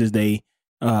stories. Is they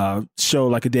show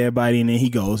like a dead body, and then he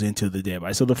goes into the dead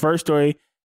body. So the first story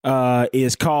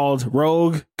is called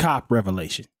Rogue Cop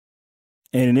Revelation.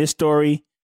 And in this story,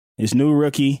 this new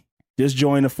rookie just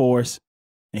joined the force,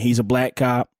 and he's a black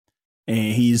cop,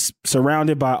 and he's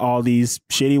surrounded by all these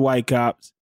shitty white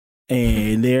cops,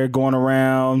 and they're going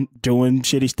around doing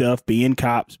shitty stuff, being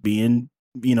cops, being,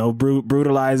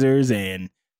 brutalizers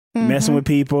and messing with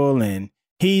people. And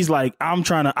he's like,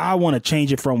 I want to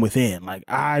change it from within. Like,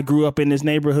 I grew up in this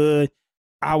neighborhood.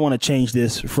 I want to change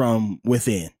this from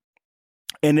within.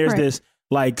 And there's this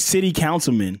like city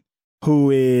councilman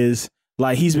who is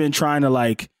like, he's been trying to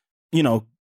like,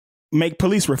 make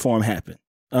police reform happen.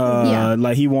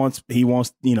 Like he wants,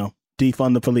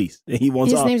 defund the police. He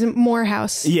wants his name's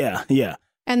Morehouse. Yeah. Yeah.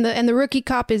 And the rookie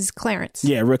cop is Clarence.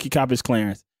 Yeah. Rookie cop is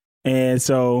Clarence. And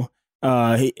so,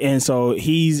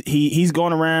 he's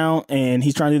going around and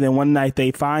he's trying to do that. One night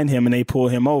they find him and they pull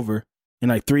him over, and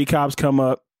like 3 cops come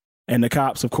up, and the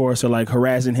cops, of course, are like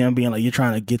harassing him, being like, you're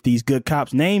trying to get these good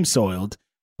cops' names soiled.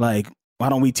 Like, why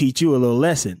don't we teach you a little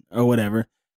lesson or whatever?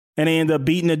 And they end up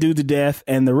beating the dude to death.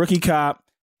 And the rookie cop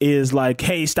is like,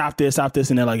 hey, stop this.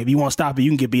 And they're like, if you want to stop it, you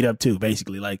can get beat up too,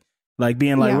 basically. Like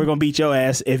being like, we're going to beat your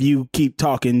ass if you keep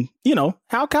talking,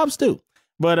 how cops do.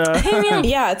 But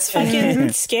yeah, it's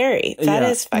fucking scary. That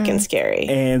is fucking scary.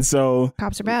 And so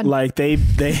cops are bad. Like they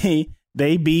beat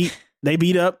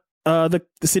up the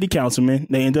city councilman.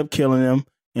 They end up killing him.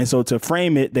 And so to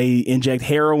frame it, they inject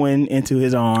heroin into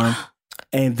his arm,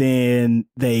 and then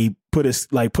they put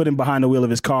him behind the wheel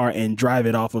of his car and drive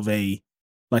it off of a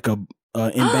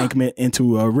embankment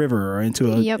into a river or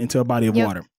into a body of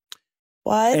water.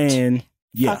 What? And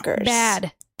yeah, fuckers.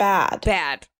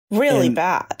 Bad. Really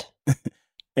bad.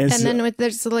 And then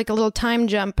there's like a little time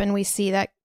jump, and we see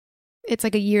that it's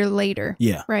like a year later.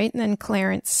 Yeah. Right? And then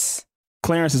Clarence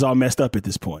is all messed up at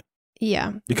this point.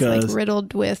 Yeah. Because like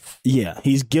riddled with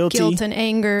he's guilty. Guilt and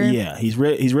anger. Yeah. He's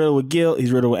riddled with guilt.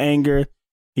 He's riddled with anger.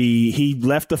 He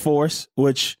left the force,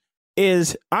 which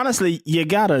is, honestly, you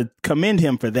got to commend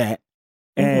him for that.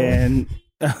 And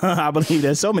I believe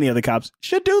that so many other cops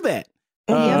should do that.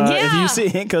 If you see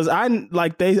it, because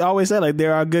they always say, like,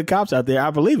 there are good cops out there. I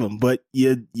believe them, but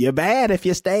you're bad if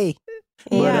you stay.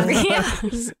 Yeah.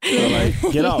 So, like,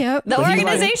 get off. Yep. The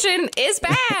organization is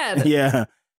bad. Yeah.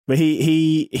 But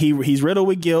he's riddled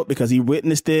with guilt because he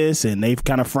witnessed this, and they've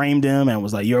kind of framed him and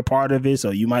was like, you're a part of it,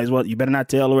 so you better not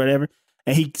tell or whatever.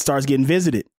 And he starts getting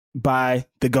visited by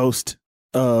the ghost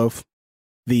of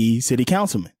the city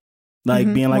councilman.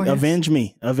 Like, being like, avenge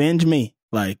me.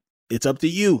 Like, it's up to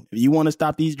you. If you want to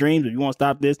stop these dreams, if you want to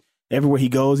stop this, everywhere he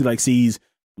goes, he like sees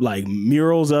like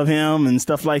murals of him and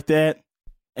stuff like that.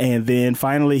 And then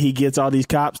finally he gets all these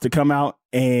cops to come out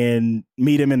and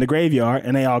meet him in the graveyard,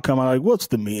 and they all come out like, what's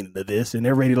the meaning of this? And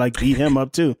they're ready to like beat him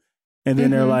up too. And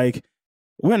then they're like,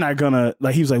 we're not gonna,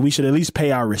 like, he was like, we should at least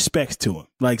pay our respects to him.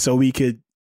 Like, so he could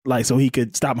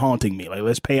stop haunting me. Like,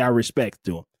 let's pay our respects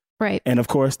to him. Right. And of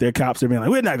course their cops are being like,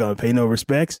 we're not gonna pay no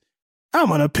respects. I'm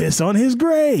going to piss on his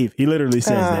grave. He literally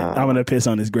says that. I'm going to piss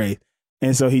on his grave.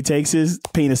 And so he takes his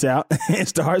penis out and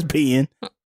starts peeing.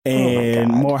 And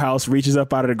Morehouse reaches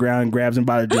up out of the ground, grabs him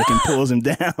by the dick and pulls him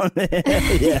down.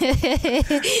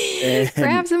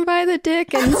 Grabs him by the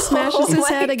dick and smashes his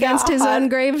head against his own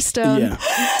gravestone. Yeah.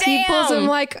 He pulls him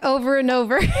like over and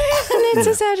over and hits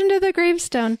his head into the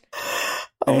gravestone.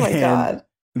 Oh my God.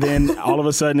 Then all of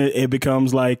a sudden it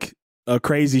becomes like a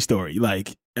crazy story.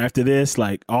 Like, after this,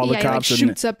 like, all the cops he, like,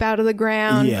 shoots up out of the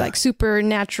ground, like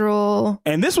supernatural.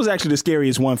 And this was actually the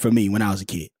scariest one for me when I was a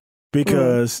kid,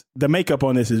 because the makeup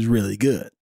on this is really good.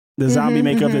 The zombie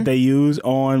makeup that they use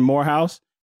on Morehouse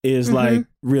is like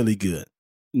really good.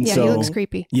 And he looks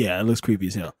creepy. Yeah, it looks creepy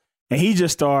as hell. And he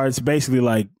just starts basically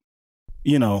like,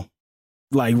 you know,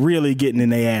 like really getting in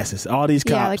their asses. All these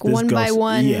cops, like one by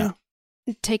one,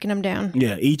 taking them down.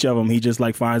 Yeah, each of them, he just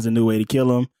like finds a new way to kill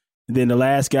them. Then the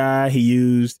last guy, he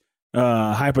used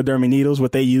hypodermic needles,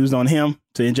 what they used on him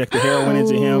to inject the heroin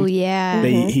into him. Oh, yeah.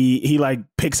 He like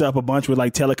picks up a bunch with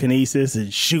like telekinesis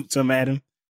and shoots them at him.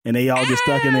 And they all get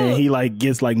stuck in there. And he like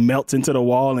gets like melts into the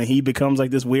wall, and he becomes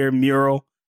like this weird mural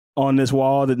on this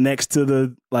wall that next to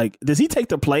the, like, does he take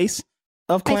the place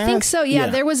of Clarence? I think so. Yeah.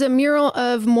 There was a mural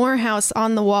of Morehouse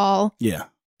on the wall. Yeah.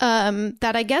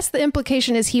 That I guess the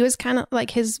implication is he was kind of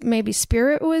like his maybe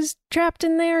spirit was trapped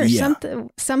in there or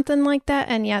something like that.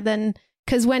 And then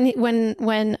because when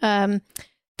the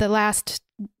last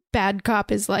bad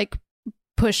cop is like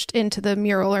pushed into the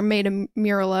mural or made a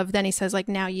mural of, then he says like,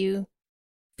 now you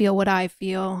feel what I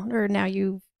feel, or now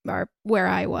you are where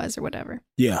I was, or whatever.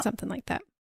 Yeah, something like that.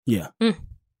 Yeah. And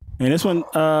this one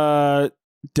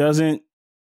doesn't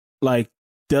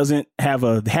have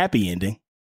a happy ending.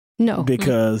 No.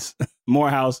 Because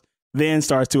Morehouse then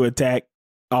starts to attack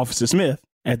Officer Smith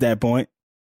at that point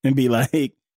and be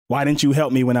like, why didn't you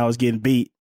help me when I was getting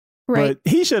beat? Right.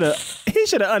 But he should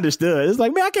have understood. It's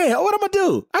like, man, I can't help. What am I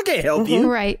do? I can't help you.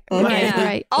 Right.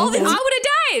 Right. I would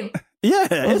have died. Yeah,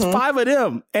 it's 5 of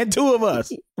them and 2 of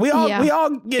us. We all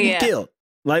getting killed.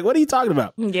 Like, what are you talking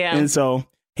about? Yeah. And so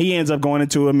he ends up going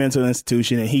into a mental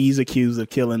institution, and he's accused of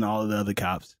killing all of the other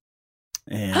cops.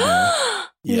 And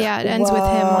yeah, it ends with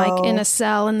him like in a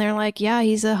cell, and they're like, yeah,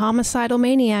 he's a homicidal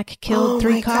maniac, killed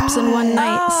 3 cops in one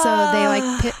night. So they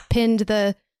like pinned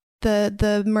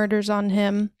the murders on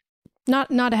him. Not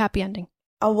a happy ending.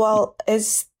 Well,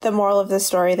 is the moral of the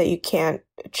story that you can't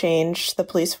change the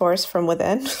police force from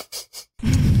within?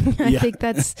 I think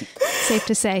that's safe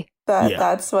to say.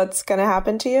 That's what's going to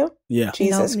happen to you? Yeah.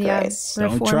 Jesus Christ.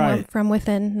 Don't reform try it. from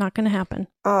within, not going to happen.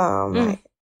 Oh, my.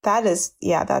 That is,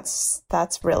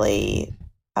 that's really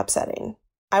upsetting.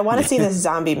 I want to see this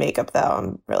zombie makeup, though.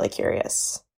 I'm really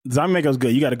curious. Zombie makeup's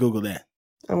good. You got to Google that.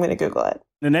 I'm going to Google it.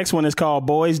 The next one is called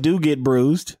Boys Do Get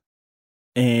Bruised.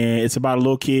 And it's about a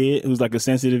little kid who's like a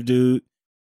sensitive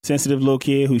little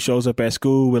kid who shows up at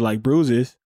school with like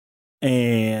bruises.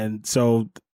 And so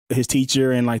his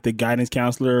teacher and like the guidance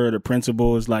counselor or the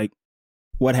principal is like,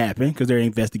 what happened? Because they're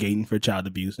investigating for child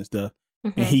abuse and stuff.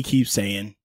 And he keeps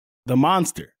saying, the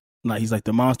monster. Like, he's like,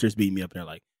 the monster's beating me up. And they're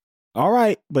like, all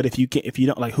right, but if you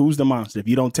don't, like, who's the monster? If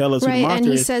you don't tell us who the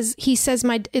monster is. And he says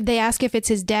they ask if it's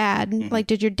his dad. Like,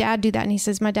 did your dad do that? And he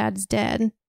says, my dad's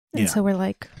dead. And so we're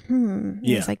like, And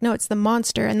he's like, no, it's the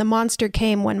monster. And the monster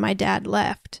came when my dad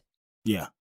left. Yeah.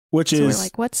 Which so is we're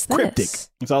like, what's cryptic. this?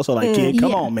 It's also like, kid,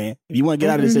 come on, man. If you want to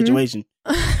get out of this situation,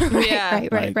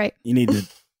 Right. You need to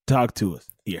talk to us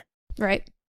here. Right.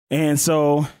 And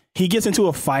so he gets into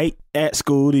a fight at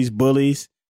school. These bullies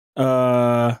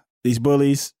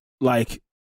like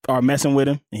are messing with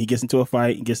him, and he gets into a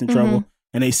fight and gets in trouble.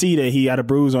 And they see that he had a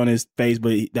bruise on his face,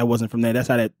 but that wasn't from that. That's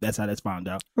how that's found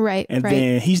out. Right. And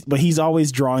then he's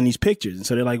always drawing these pictures, and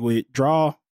so they're like, "We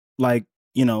draw, like,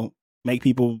 you know, make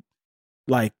people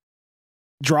like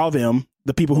draw them,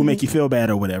 the people who make you feel bad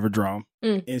or whatever, draw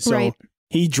them." And so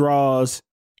he draws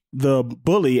the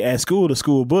bully at school, the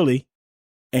school bully,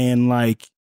 and like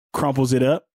crumples it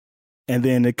up, and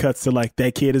then it cuts to like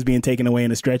that kid is being taken away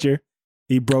in a stretcher.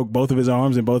 He broke both of his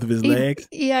arms and both of his legs.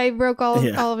 Yeah, he broke all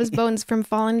of his bones from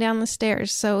falling down the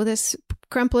stairs. So this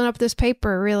crumpling up this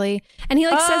paper really, and he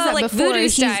says that like before, voodoo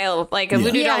style, like a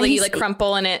voodoo doll that you like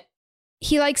crumple in it.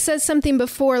 He like says something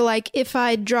before, like, if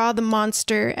I draw the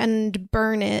monster and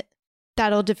burn it,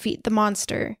 that'll defeat the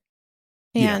monster.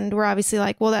 And we're obviously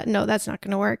like, well, that's not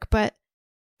going to work. But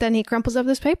then he crumples up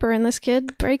this paper, and this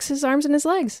kid breaks his arms and his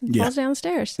legs and falls down the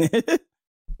stairs.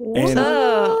 And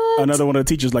another one of the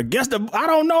teachers like, I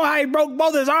don't know how he broke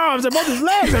both his arms and both his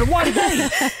legs in one day.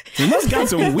 He must got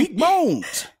some weak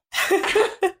bones.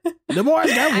 The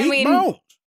boy's got weak bones.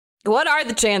 What are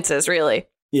the chances, really?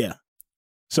 Yeah.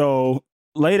 So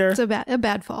later, it's a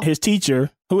bad fall. His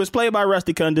teacher, who was played by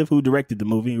Rusty Cundiff, who directed the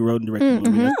movie, who wrote and directed the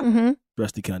movie,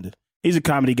 Rusty Cundiff. He's a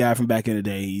comedy guy from back in the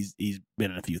day. He's been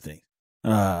in a few things.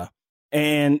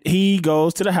 And he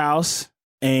goes to the house.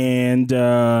 And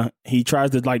he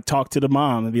tries to like talk to the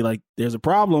mom and be like, "There's a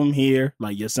problem here.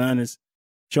 Like, your son is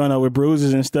showing up with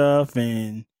bruises and stuff,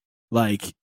 and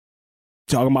like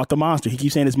talking about the monster. He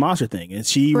keeps saying this monster thing, and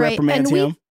she reprimands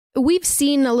him." We've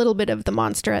seen a little bit of the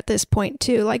monster at this point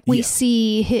too. Like we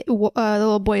see the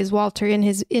little boy's Walter in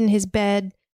his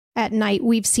bed at night.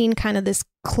 We've seen kind of this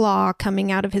claw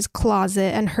coming out of his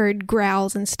closet and heard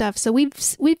growls and stuff. So we've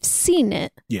seen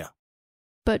it. Yeah.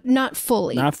 But not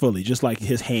fully. Not fully, just like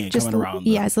his hand coming around.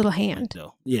 His little hand.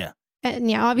 Yeah.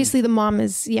 And obviously the mom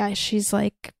is, she's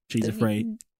like... She's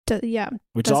afraid.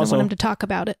 Which doesn't want him to talk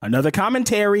about it. Another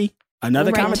commentary,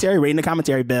 ring the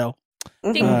commentary bell.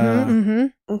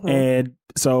 And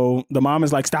so the mom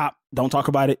is like, "Stop, don't talk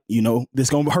about it. You know, this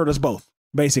going to hurt us both,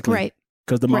 basically. Right.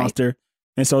 Because the monster.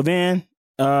 And so then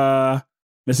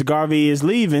Mr. Garvey is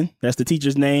leaving. That's the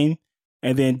teacher's name.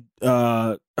 And then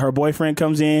her boyfriend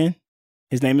comes in.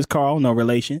 His name is Carl, no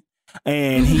relation.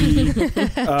 And he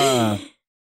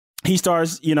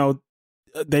starts,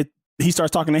 he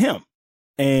starts talking to him.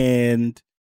 And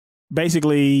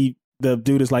basically the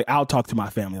dude is like, "I'll talk to my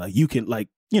family. Like, you can, like,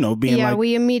 being like..."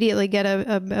 We immediately get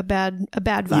a bad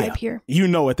vibe here. You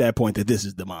know at that point that this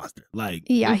is the monster. Like,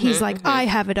 he's like, "I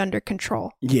have it under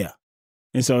control." Yeah.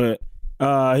 And so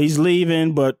he's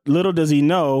leaving, but little does he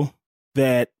know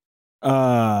that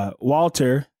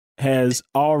Walter has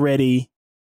already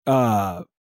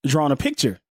drawn a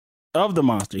picture of the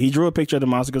monster. He drew a picture of the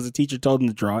monster because the teacher told him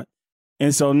to draw it.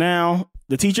 And so now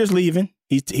the teacher's leaving.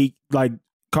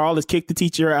 Carl has kicked the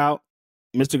teacher out,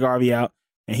 Mr. Garvey out,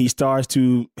 and he starts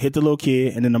to hit the little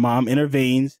kid, and then the mom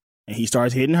intervenes and he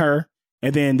starts hitting her.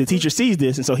 And then the teacher sees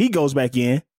this, and so he goes back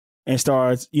in and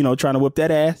starts, trying to whip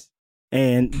that ass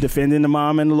and defending the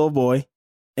mom and the little boy.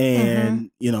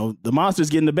 And, the monster's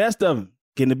getting the best of him.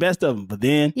 But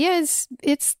then it's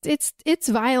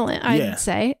violent. I'd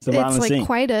say it's a violent like scene.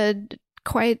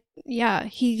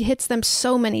 He hits them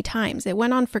so many times. It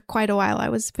went on for quite a while. I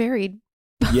was very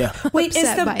Wait,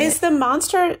 is the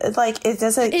monster like?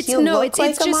 Does it?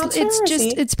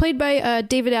 It's played by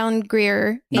David Allen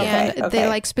Greer, and they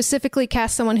like specifically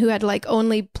cast someone who had like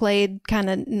only played kind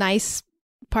of nice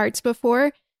parts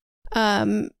before.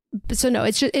 So no,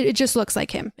 it just looks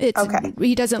like him.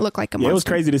 He doesn't look like a monster. It was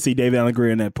crazy to see David Allen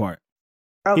Greer in that part.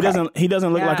 He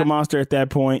doesn't look like a monster at that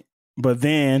point. But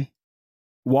then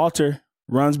Walter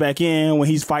runs back in when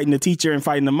he's fighting the teacher and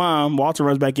fighting the mom. Walter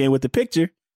runs back in with the picture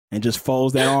and just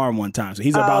folds that arm one time. So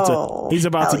he's about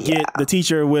to get the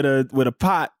teacher with a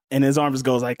pot, and his arm just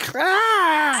goes like,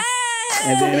 "Ah!"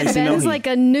 And then it bends like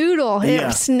a noodle.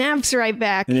 It snaps right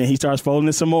back. And then he starts folding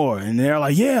it some more. And they're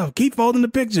like, "Yeah, keep folding the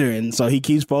picture." And so he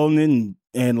keeps folding it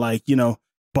and like,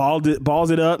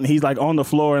 balls it up. And he's like on the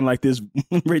floor in like this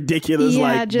ridiculous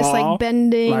just ball. Like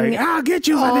bending. Like, "I'll get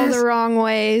you for this. All the wrong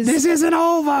ways. This isn't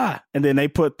over." And then they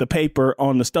put the paper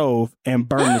on the stove and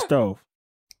burn the stove.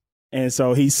 And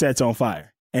so he sets on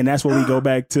fire. And that's when we go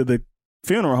back to the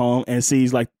funeral home and see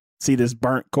this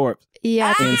burnt corpse.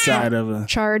 Yeah. Inside of a...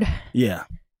 Charred. Yeah.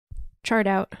 Charred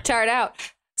out.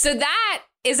 So that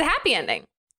is a happy ending.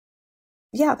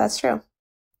 Yeah, that's true.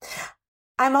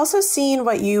 I'm also seeing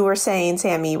what you were saying,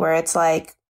 Sammy, where it's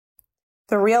like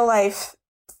the real life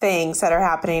things that are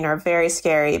happening are very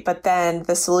scary, but then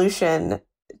the solution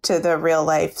to the real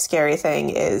life scary thing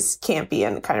is campy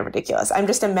and kind of ridiculous. I'm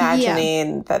just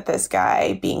imagining that this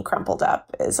guy being crumpled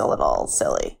up is a little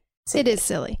silly. It is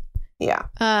silly. Yeah.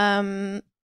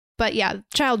 But yeah,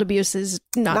 child abuse is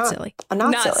not silly.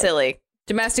 Not silly.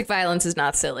 Domestic violence is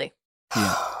not silly.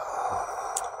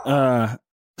 Yeah.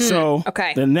 So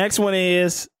okay. The next one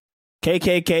is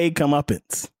KKK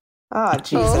comeuppance. Oh,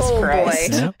 Jesus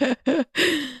Christ. Yeah.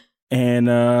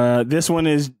 And this one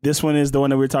is the one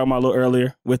that we were talking about a little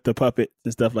earlier with the puppet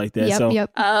and stuff like that.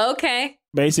 Yep. Okay.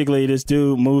 Basically, this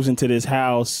dude moves into this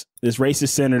house, this racist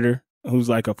senator who's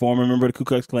like a former member of the Ku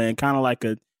Klux Klan, kind of like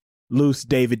a loose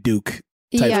David Duke.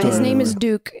 Yeah, his name is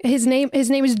Duke. His name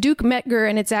is Duke Metger,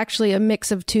 and it's actually a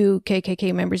mix of two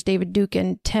KKK members, David Duke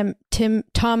and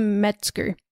Tom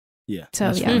Metzger. Yeah.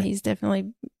 So yeah, right. he's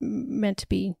definitely meant to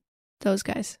be those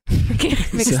guys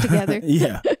mixed together.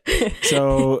 Yeah.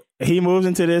 So he moves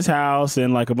into this house,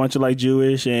 and like a bunch of like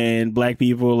Jewish and black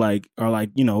people like are like,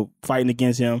 you know, fighting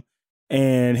against him.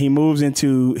 And he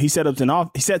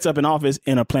sets up an office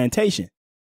in a plantation.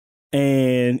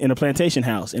 And in a plantation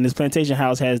house. And this plantation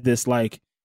house has this like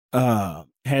mural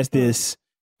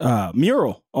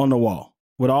on the wall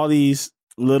with all these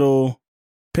little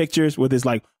pictures, with this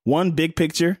like one big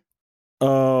picture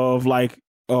of like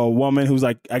a woman who's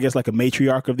like, I guess like a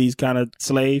matriarch of these kind of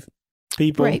slave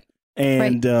people. Right.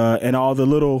 And and all the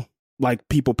little like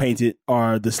people painted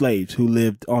are the slaves who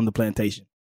lived on the plantation.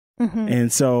 Mm-hmm.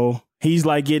 And so he's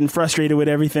like getting frustrated with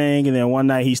everything. And then one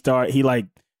night he like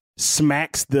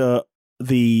smacks the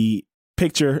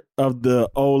picture of the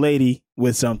old lady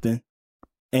with something,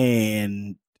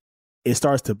 and it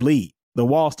starts to bleed. The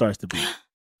wall starts to bleed.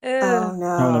 Oh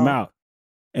no. From the mouth.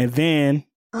 And then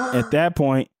at that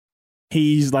point,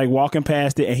 he's like walking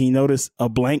past it, and he noticed a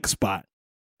blank spot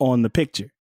on the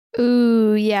picture.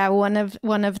 Ooh, yeah, one of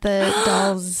the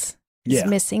dolls is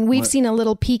missing. We've seen a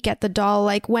little peek at the doll,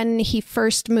 like when he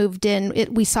first moved in.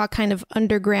 We saw kind of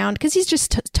underground, because he's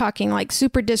just talking like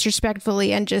super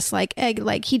disrespectfully and just like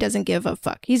he doesn't give a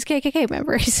fuck. He's a KKK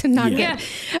member. He's not good.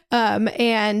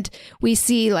 And we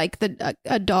see like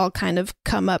a doll kind of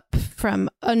come up from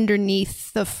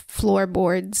underneath the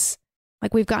floorboards.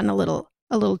 Like we've gotten a little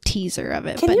teaser of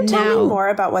it. Can you tell me more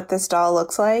about what this doll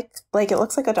looks like? Like, it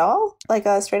looks like a doll? Like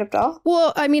a straight up doll?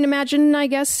 Well, I mean, imagine, I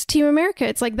guess, Team America.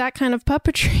 It's like that kind of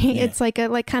puppetry. Yeah. It's like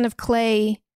a kind of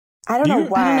clay. I don't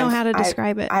know how to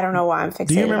describe it. I don't know why I'm fixated.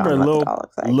 Do you remember on what the doll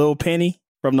looks like. Lil Penny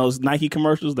from those Nike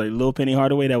commercials? Like Lil Penny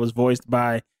Hardaway that was voiced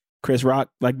by Chris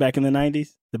Rock, like back in the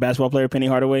 90s? The basketball player Penny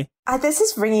Hardaway? This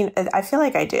is ringing. I feel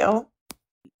like I do.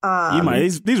 You might.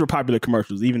 These were popular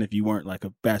commercials, even if you weren't like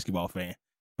a basketball fan.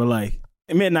 But like,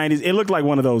 mid-90s, it looked like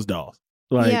one of those dolls.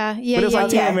 Like, yeah. But it's like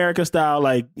Team America style,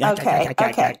 like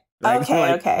okay.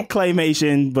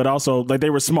 claymation, but also like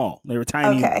they were small. They were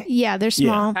tiny. Okay. Yeah, they're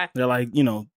small. Yeah. They're like, you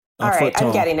know, all right, foot tall.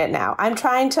 I'm getting it now. I'm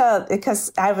trying to,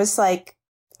 because I was like,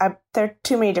 there are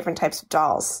too many different types of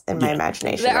dolls in my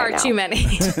imagination. There right are now. too many. And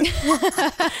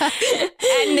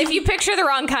if you picture the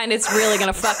wrong kind, it's really going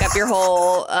to fuck up your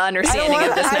whole understanding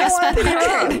of this next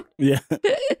part. Yeah.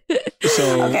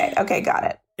 So okay, got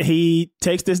it. He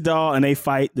takes this doll and they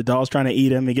fight. The doll's trying to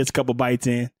eat him. He gets a couple bites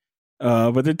in.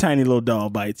 But they're tiny little doll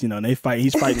bites, you know, and they fight.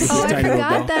 He's fighting with this tiny little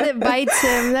doll. I forgot that it bites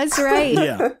him. That's right.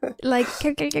 Yeah. Like,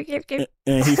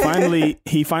 and he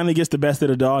finally gets the best of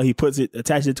the doll. He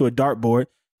attaches it to a dartboard,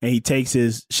 and he takes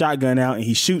his shotgun out and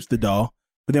he shoots the doll.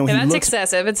 But then that's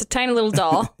excessive. It's a tiny little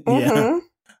doll. Yeah.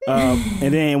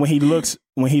 And then when he looks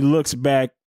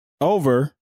back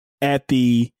over at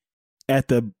the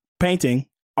painting,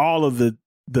 all of the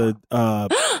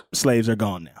slaves are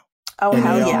gone now. Oh,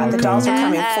 hell yeah. The dolls are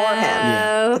coming for him.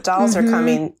 Yeah. The dolls are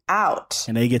coming out.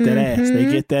 And they get that ass.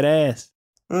 They get that ass.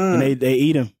 And they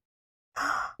eat him.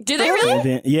 Do they really? And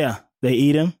then, they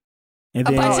eat him. And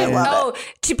then,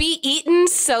 to be eaten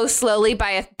so slowly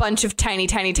by a bunch of tiny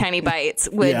bites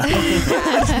would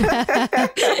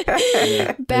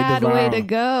bad way to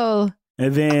go.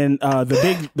 And then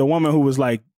the woman who was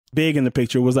like big in the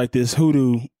picture was like this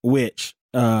hoodoo witch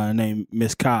named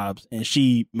Miss Cobbs, and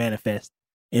she manifests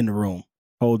in the room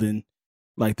holding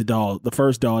like the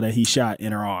first doll that he shot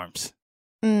in her arms.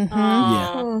 Mm-hmm.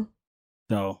 Yeah.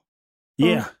 So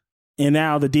and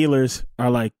now the dealers are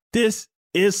like, this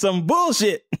is some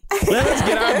bullshit. Let us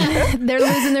get our They're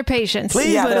losing their patience.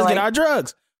 Please let us get our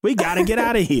drugs. We gotta get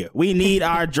out of here. We need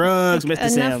our drugs, Mr.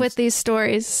 Sims. Enough with these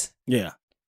stories. Yeah.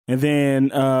 And then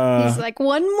he's like,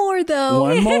 one more though.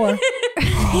 One more.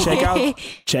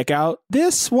 check out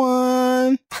this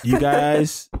one. Do you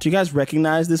guys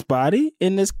recognize this body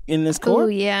in this court? Oh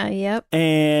yeah, yep.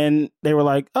 And they were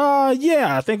like, "Oh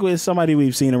yeah, I think it's somebody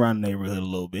we've seen around the neighborhood a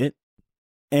little bit."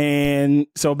 And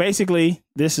so basically,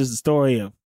 this is the story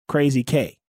of Crazy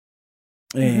K.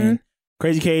 And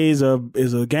Crazy K is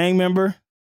a gang member.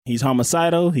 He's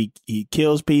homicidal. He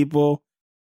kills people,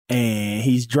 and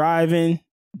he's driving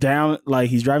down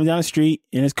the street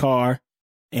in his car,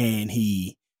 and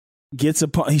he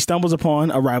stumbles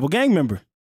upon a rival gang member,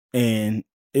 and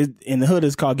in the hood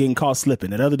it's called getting caught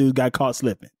slipping. That other dude got caught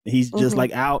slipping. He's just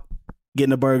like out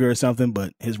getting a burger or something,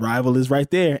 but his rival is right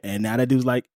there, and now that dude's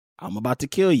like, I'm about to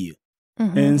kill you.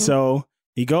 And so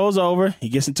he goes over, he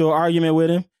gets into an argument with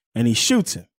him, and he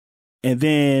shoots him. And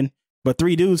then but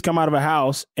 3 dudes come out of a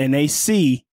house and they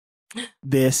see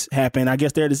this happen. I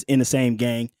guess they're just in the same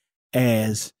gang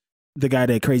as the guy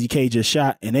that Crazy K just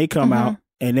shot, and they come out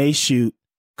and they shoot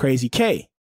Crazy K.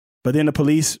 But then the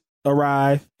police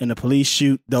arrive and the police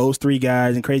shoot those 3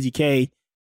 guys, and Crazy K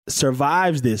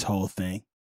survives this whole thing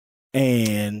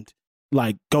and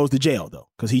like goes to jail though,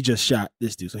 because he just shot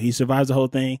this dude. So he survives the whole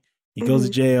thing. He goes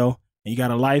to jail, and he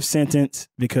got a life sentence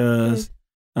because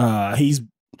he's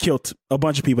killed a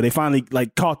bunch of people. They finally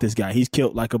like caught this guy. He's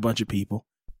killed like a bunch of people.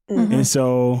 And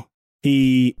so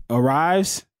he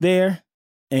arrives there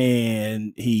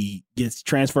and he gets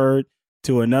transferred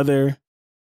to another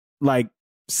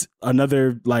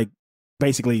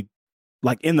basically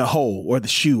like in the hole or the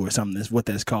shoe or something is what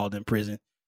that's called in prison.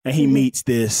 And he meets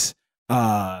this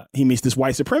white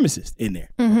supremacist in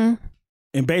there.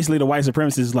 And basically the white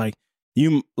supremacist is like,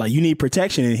 you need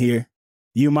protection in here.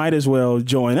 You might as well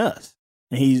join us.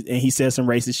 And he says some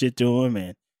racist shit to him,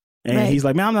 and he's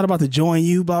like, man, I'm not about to join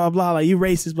you, blah, blah, blah. Like, you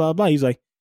racist, blah, blah. He's like,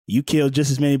 you killed just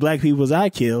as many black people as I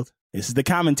killed. This is the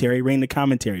commentary, ring the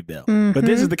commentary bell. But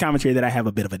this is the commentary that I have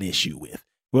a bit of an issue with.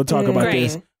 We'll talk about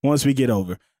this once we get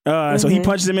over. So he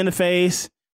punches him in the face,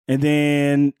 and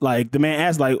then like the man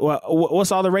asks like,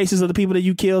 what's all the races of the people that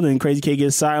you killed? And Crazy K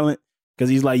gets silent because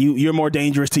he's like, you're more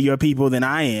dangerous to your people than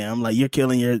I am. Like, you're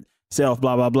killing yourself,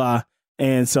 blah, blah, blah.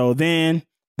 And so then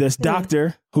this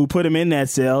doctor who put him in that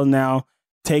cell now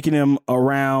taking him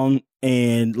around,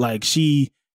 and like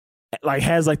she like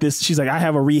has like this, she's like, I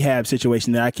have a rehab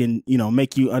situation that I can,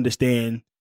 make you understand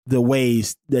the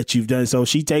ways that you've done. So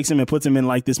she takes him and puts him in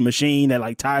like this machine that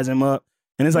like ties him up,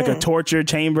 and it's like a torture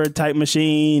chamber type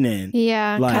machine, and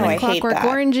like, kind of Clockwork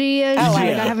Orangey-ish.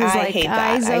 Have his like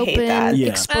eyes open,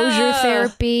 exposure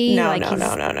therapy.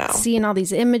 No. Seeing all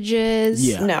these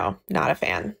images. No, not a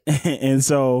fan. And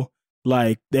so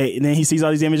like and then he sees all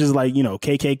these images like,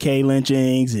 KKK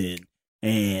lynchings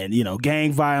and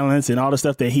gang violence and all the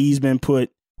stuff that he's been put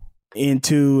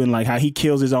into, and like how he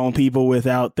kills his own people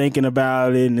without thinking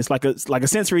about it. And it's like a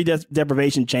sensory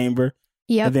deprivation chamber.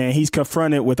 And then he's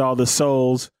confronted with all the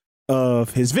souls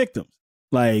of his victims.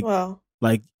 Like,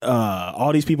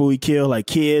 all these people he killed, like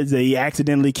kids that he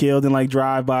accidentally killed in like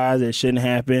drive-bys that shouldn't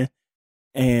happen.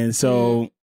 And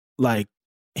so like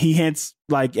he hints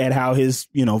like at how his,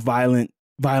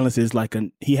 violence is like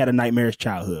he had a nightmarish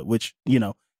childhood, which,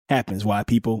 happens why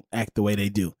people act the way they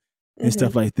do and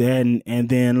stuff like that. And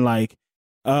then like,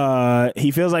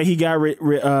 he feels like he got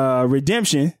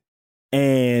redemption,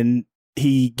 and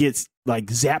he gets like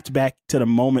zapped back to the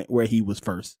moment where he was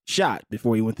first shot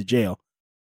before he went to jail.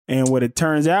 And what it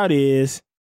turns out is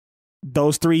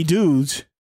those 3 dudes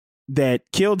that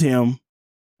killed him,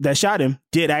 that shot him,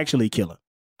 did actually kill him.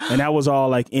 And that was all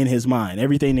like in his mind.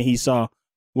 Everything that he saw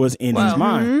was in his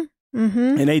mind.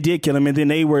 And they did kill him, and then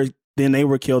they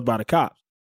were killed by the cops.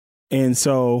 And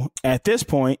so at this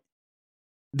point,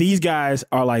 these guys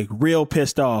are like real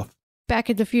pissed off. Back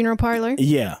at the funeral parlor?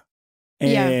 Yeah.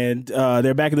 And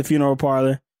they're back at the funeral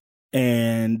parlor,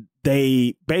 and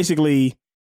they basically,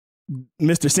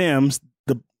 Mr. Sims,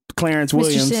 the Clarence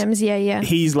Williams, Mr. Sims,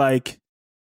 he's like,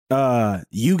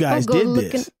 you guys did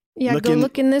this. Go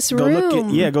look in this room.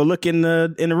 Go look in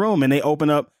the room. And they open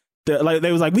up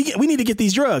they was like, we need to get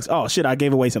these drugs. Oh shit, I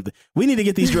gave away something. We need to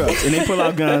get these drugs. And they pull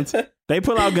out guns. And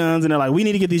they're like, we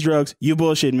need to get these drugs. You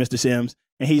bullshitting, Mr. Sims.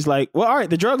 And he's like, well, all right,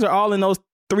 the drugs are all in those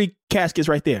 3 caskets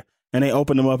right there. And they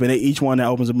open them up, and each one that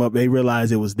opens them up, they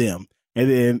realize it was them. And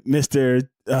then Mr.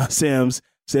 Sims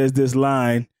says this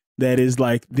line that is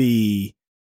like the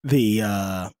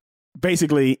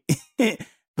basically the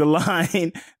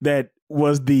line that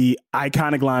was the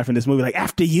iconic line from this movie. Like,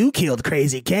 after you killed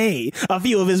Crazy K, a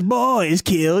few of his boys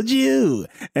killed you.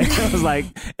 And it was like,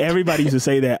 everybody used to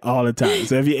say that all the time.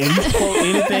 So if you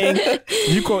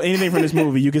quote anything from this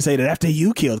movie, you can say that after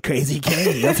you killed Crazy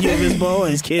K, a few of his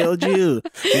boys killed you.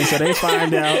 And so they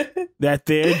find out that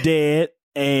they're dead.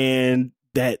 and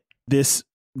that this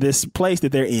place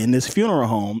that they're in, this funeral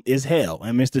home, is hell,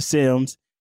 and Mr. Sims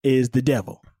is the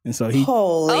devil. And so he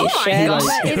holy shit!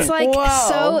 It's like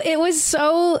it was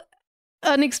so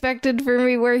unexpected for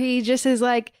me, where he just is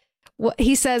like,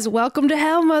 he says, "Welcome to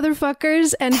hell,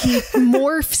 motherfuckers," and he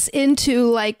morphs into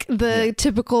like the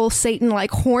typical Satan, like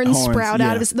horns sprout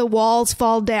out of the walls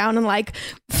fall down and like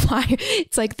fire.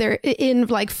 It's like they're in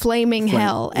like flaming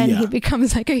hell, and he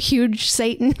becomes like a huge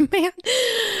Satan man,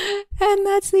 and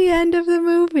that's the end of the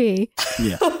movie.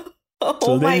 Yeah.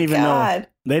 Oh my God!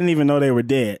 They didn't even know they were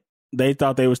dead. They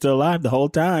thought they were still alive the whole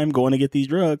time, going to get these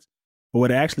drugs. But what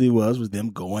it actually was them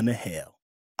going to hell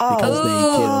because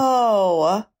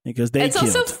they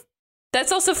killed.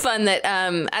 That's also fun that,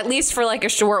 at least for like a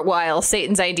short while,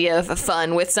 Satan's idea of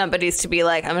fun with somebody is to be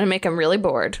like, I'm going to make them really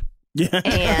bored. Yeah.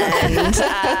 And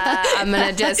I'm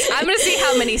going to see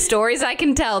how many stories I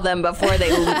can tell them before they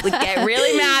get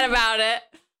really mad about it.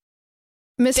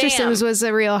 Mr. Sims was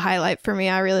a real highlight for me.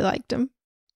 I really liked him.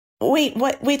 Wait,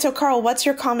 so Carl, what's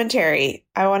your commentary?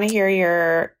 I want to hear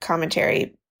your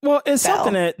commentary. Well, it's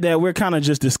something that we're kind of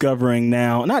just discovering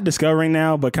now. Not discovering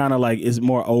now, but kind of like is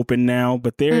more open now.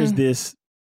 But there's this,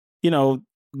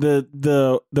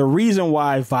 the reason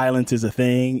why violence is a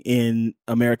thing in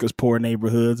America's poor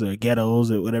neighborhoods or ghettos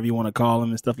or whatever you want to call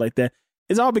them and stuff like that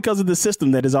is all because of the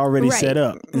system that is already set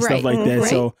up and stuff like that.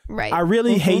 So I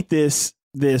really hate this.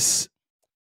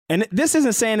 And this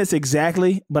isn't saying this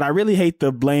exactly, but I really hate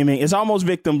the blaming. It's almost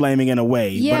victim blaming in a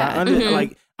way. Yeah.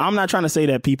 But I'm not trying to say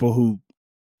that people who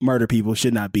murder people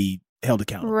should not be held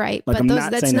accountable. Right. Like, but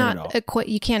that's not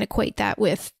you can't equate that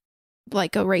with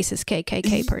like a racist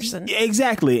KKK person.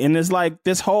 Exactly. And it's like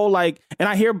this whole and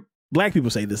I hear black people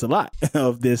say this a lot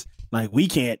of this, like, we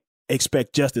can't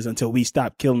expect justice until we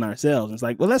stop killing ourselves. And it's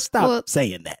like, well, let's stop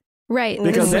saying that. Right.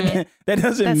 Because that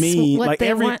doesn't mean what like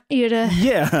they want you to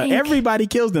think. Everybody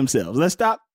kills themselves. Let's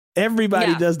stop.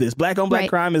 Everybody does this. Black on black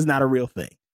crime is not a real thing.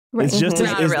 Right. It's just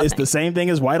it's the same thing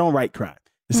as white on white crime.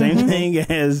 The same thing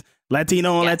as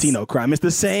Latino on Latino crime. It's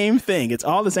the same thing. It's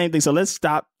all the same thing. So let's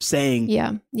stop saying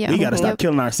we got to stop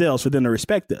killing ourselves for them to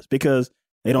respect us, because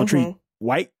they don't treat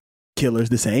white killers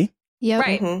the same. Yeah.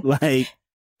 Right. Like,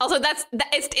 also,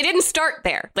 it didn't start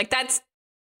there. Like, that's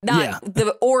not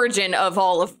the origin of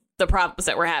all of the problems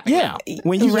that we're having now.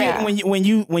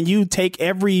 When you take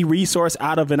every resource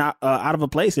out of a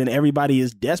place and everybody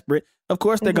is desperate, of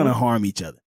course they're going to harm each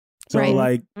other.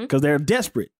 So because they're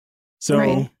desperate.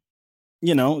 So,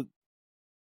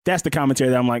 that's the commentary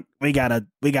that I'm like, we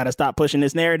gotta stop pushing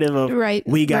this narrative of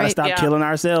we gotta stop killing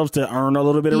ourselves to earn a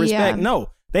little bit of respect. No,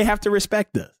 they have to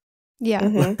respect us. Yeah.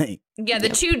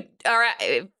 The two are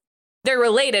they're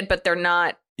related, but they're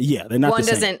not. Yeah, they're not. One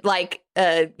doesn't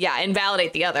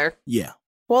invalidate the other. Yeah.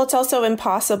 Well, it's also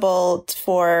impossible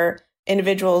for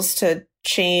individuals to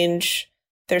change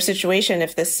their situation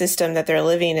if the system that they're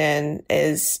living in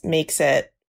makes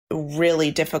it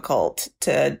really difficult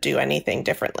to do anything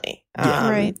differently.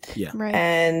 Right.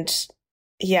 And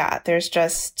there's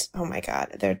just, oh my God.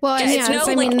 It's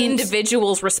no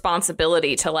individual's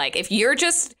responsibility to if you're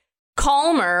just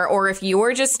calmer, or if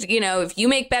you're just, if you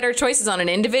make better choices on an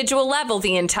individual level,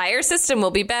 the entire system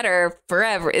will be better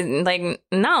forever.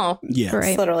 No. Yeah.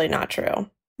 It's literally not true.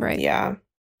 Right. Yeah.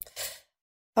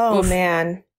 Oh,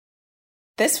 man.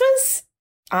 This was,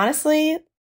 honestly,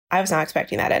 I was not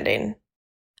expecting that ending.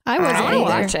 I wasn't either.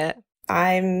 Watch it.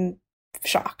 I'm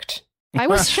shocked. I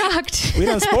was shocked. We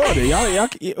done spoiled it. Y'all,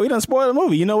 we done spoiled the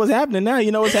movie. You know what's happening now.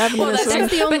 You know what's happening. Well,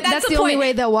 that's the only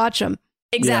way they'll watch them.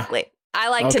 Exactly. Yeah. I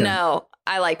like to know.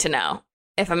 I like to know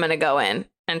if I'm going to go in.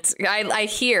 And I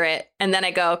hear it, and then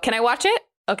I go, can I watch it?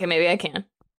 Okay, maybe I can.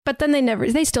 But then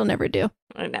they still never do.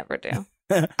 I never do.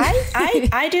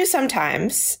 I do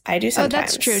sometimes. Oh,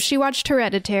 that's true. She watched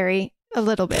Hereditary a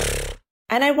little bit.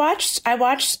 And I watched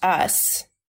Us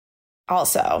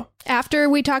also. After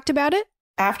we talked about it?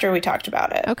 After we talked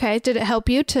about it. Okay. Did it help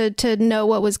you to know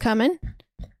what was coming?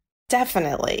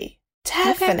 Definitely.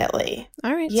 Okay.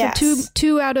 All right. Yes. So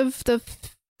two out of the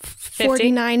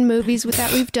 49 movies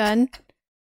that we've done.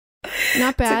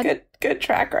 Not bad. It's a good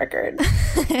track record.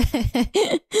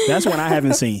 That's one I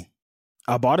haven't seen.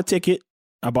 I bought a ticket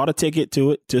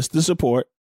to it just to support,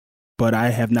 but I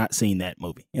have not seen that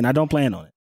movie, and I don't plan on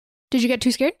it. Did you get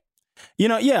too scared?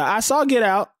 I saw Get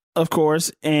Out, of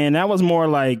course, and that was more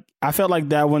like, I felt like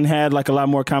that one had a lot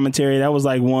more commentary. That was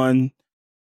one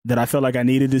that I felt like I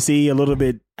needed to see a little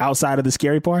bit outside of the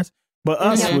scary parts. But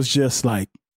Us was just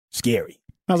scary.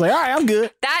 I was like, all right, I'm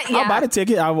good. I'll buy the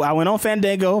ticket. I went on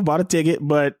Fandango, bought a ticket,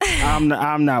 but I'm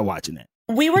not watching it.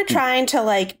 We were trying to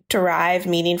like derive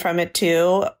meaning from it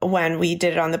too when we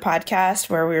did it on the podcast,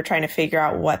 where we were trying to figure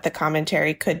out what the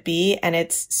commentary could be. And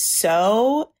it's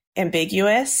so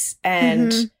ambiguous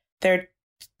and there are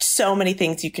so many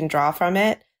things you can draw from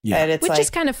it. That it's Which is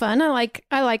kind of fun. I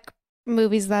like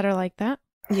movies that are like that.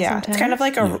 Yeah. sometimes. It's kind of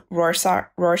like a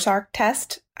Rorschach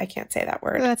test. I can't say that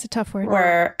word. That's a tough word.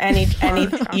 Where any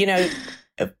you know,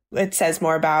 it says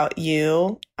more about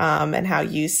you and how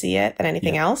you see it than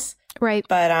anything else. Right.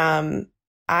 But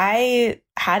I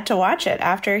had to watch it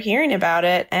after hearing about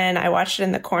it, and I watched it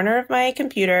in the corner of my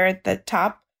computer, the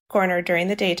top corner during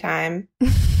the daytime,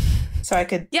 so I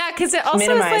could because it also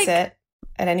minimize is like, it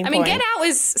at any point. I mean, Get Out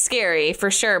is scary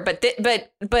for sure, but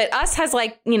Us has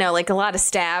like, you know, like a lot of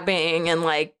stabbing and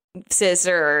like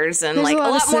scissors and There's like a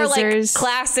lot more like scissors.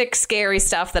 classic scary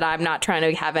stuff that I'm not trying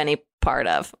to have any part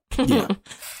of. Yeah.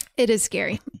 It is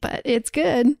scary, but it's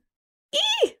good.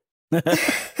 Yeah.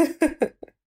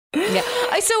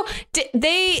 So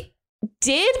they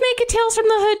did make a Tales from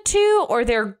the Hood 2, or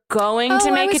they're going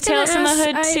to make a Tales from the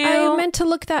Hood 2? I meant to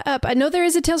look that up. I know there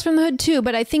is a Tales from the Hood 2,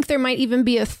 but I think there might even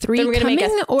be a 3 They're gonna coming. make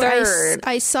a Or third.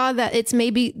 I saw that it's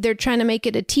maybe they're trying to make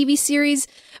it a TV series,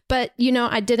 but you know,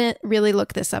 I didn't really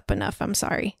look this up enough. I'm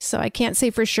sorry. So I can't say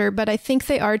for sure, but I think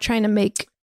they are trying to make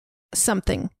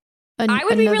something. I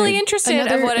would be really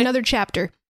interested of what another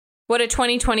chapter. What a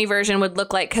 2020 version would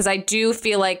look like, because I do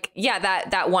feel like,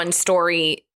 that one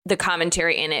story, the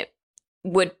commentary in it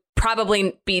would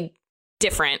probably be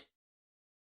different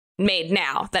made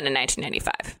now than in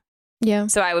 1995. Yeah.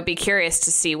 So I would be curious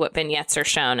to see what vignettes are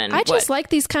shown. And I just like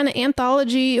these kind of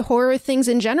anthology horror things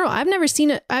in general. I've never seen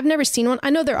it. I've never seen one.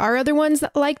 I know there are other ones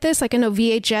that like this. Like I know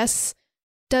VHS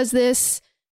does this.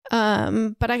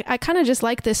 But I kind of just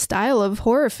like this style of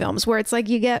horror films where it's like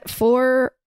you get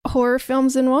 4 horror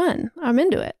films in one. I'm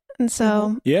into it. And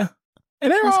so yeah.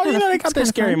 And they're all, they got their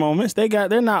scary fun. moments.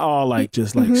 They're not all like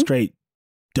just like straight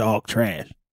dog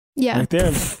trash. Yeah. Like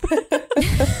they're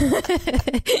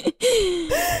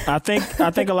I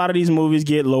think a lot of these movies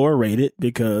get lower rated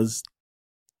because,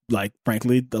 like,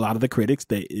 frankly, a lot of the critics,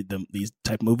 these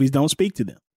type of movies don't speak to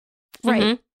them.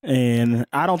 Right. And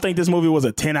I don't think this movie was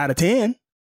a 10 out of 10,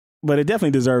 but it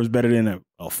definitely deserves better than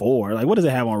a 4. Like, what does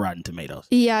it have on Rotten Tomatoes?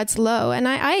 Yeah, it's low. And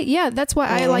I that's why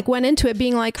I like went into it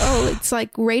being like, oh, it's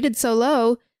like rated so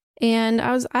low. And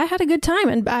I had a good time.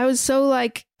 And I was so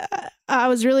like, I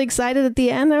was really excited at the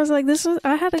end. I was like,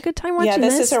 I had a good time watching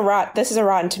this. This is a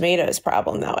Rotten Tomatoes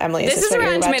problem though, Emily. This is a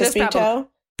Rotten Tomatoes problem. To?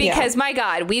 Because my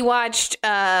God, we watched,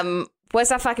 what's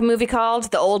that fucking movie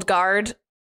called? The Old Guard.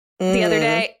 The other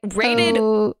day, rated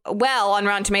well on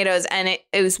Rotten Tomatoes, and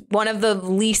it was one of the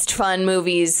least fun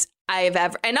movies I've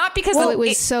ever, and not because it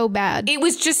was so bad. It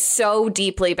was just so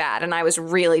deeply bad, and I was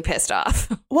really pissed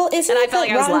off. Well, I felt like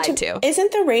I was lied to.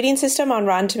 Isn't the rating system on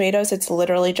Rotten Tomatoes? It's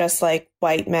literally just like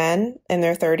white men in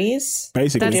their 30s.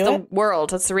 Basically, that's the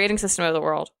world. That's the rating system of the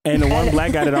world. And the one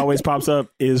black guy that always pops up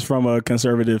is from a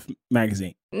conservative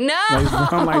magazine. No,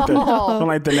 from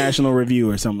like the National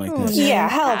Review or something like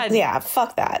that. Yeah,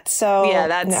 fuck that. So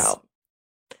no.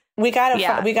 We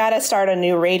gotta start a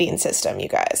new rating system, you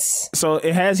guys. So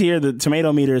it has here the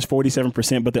tomato meter is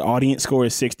 47%, but the audience score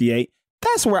is 68.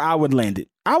 That's where I would land it.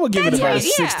 I would give it about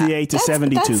 68 to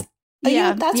 72.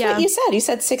 That's what you said. You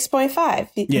said 6.5.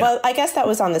 Yeah. Well, I guess that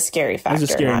was on the scary factor.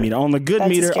 That's a scary meter. On the good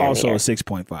meter, also a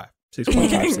 6.5.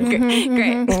 6.5.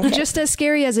 Great. Okay. Just as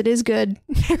scary as it is good.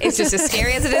 It's just as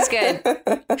scary as it is good.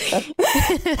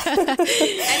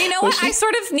 And you know what? I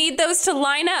sort of need those to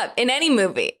line up in any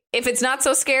movie. If it's not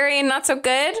so scary and not so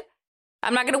good,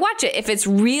 I'm not going to watch it. If it's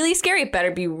really scary, it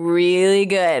better be really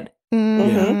good.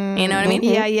 Mm-hmm. You know what I mean?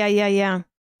 Yeah.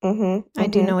 Mm-hmm. I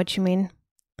do know what you mean.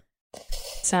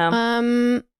 So,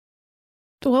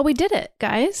 well, we did it,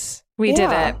 guys. We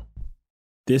did it.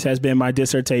 This has been my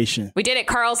dissertation. We did it.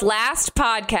 Carl's last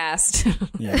podcast.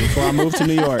 Yeah, before I moved to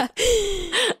New York.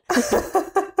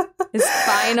 His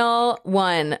final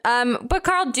one. But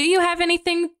Carl, do you have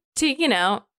anything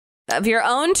to, of your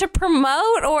own to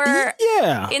promote or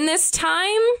in this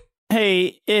time?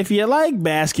 Hey, if you like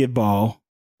basketball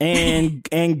and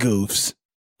goofs,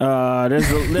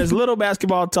 there's little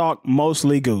basketball talk,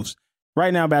 mostly goofs.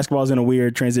 Right now, basketball is in a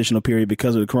weird transitional period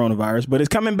because of the coronavirus, but it's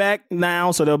coming back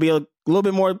now, so there'll be a little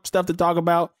bit more stuff to talk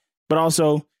about. But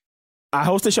also, I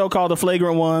host a show called The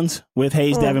Flagrant Ones with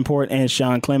Hayes Davenport and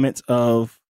Sean Clements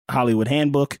of Hollywood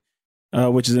Handbook,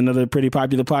 which is another pretty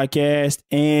popular podcast.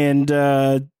 And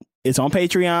it's on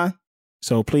Patreon,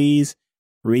 so please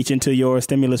reach into your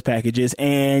stimulus packages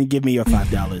and give me your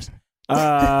 $5.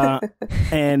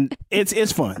 And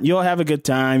it's fun. You'll have a good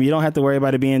time. You don't have to worry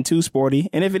about it being too sporty.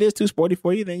 And if it is too sporty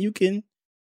for you, then you can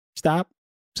stop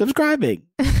subscribing.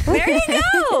 There you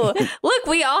go. Look,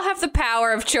 we all have the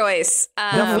power of choice.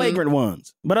 The flagrant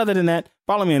ones. But other than that,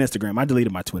 follow me on Instagram. I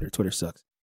deleted my Twitter. Twitter sucks.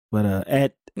 But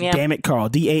at Damn It Carl,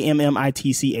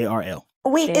 DAMMITCARL.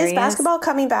 Wait, There is he basketball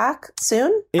coming back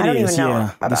soon? It I don't is, even know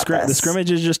yeah. about this. The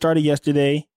scrimmages just started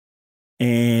yesterday,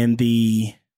 and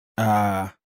the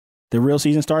real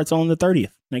season starts on the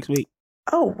 30th next week.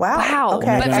 Oh, wow. Wow.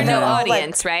 Okay. But for no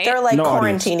audience, right? They're like No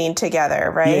quarantining audience.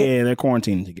 together, right? Yeah, they're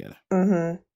quarantining together.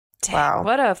 Mm-hmm. Dang, Wow.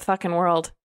 what a fucking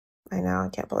world. I know. I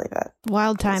can't believe it.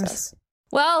 Wild times. Jesus.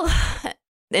 Well,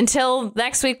 until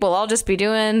next week, we'll all just be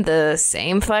doing the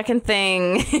same fucking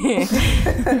thing.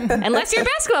 Unless you're a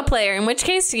basketball player, in which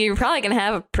case you're probably going to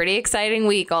have a pretty exciting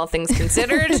week, all things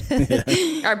considered.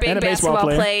 Our big basketball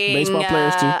playing baseball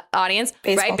players too. audience.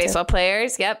 Baseball Baseball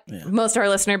players, yep. Yeah. Most of our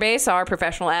listener base are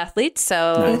professional athletes,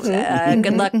 so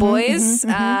good luck, boys,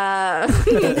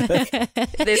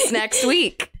 this next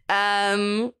week.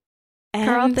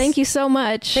 Carl, thank you so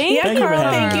much. Thank you for Carl,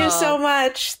 having thank me. you so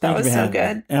much. That Thank you was for so having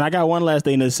me. good. And I got one last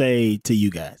thing to say to you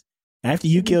guys. After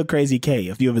you killed Crazy K,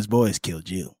 a few of his boys killed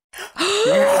you.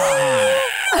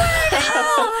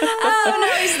 Oh,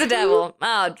 no, he's the devil.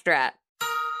 Oh, drat.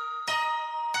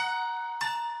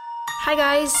 Hi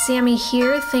guys, Sammy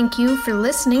here. Thank you for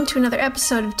listening to another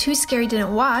episode of Too Scary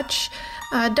Didn't Watch.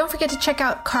 Don't forget to check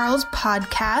out Carl's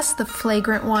podcast, The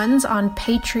Flagrant Ones, on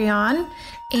Patreon.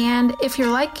 And if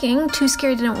you're liking Too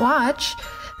Scary Didn't Watch,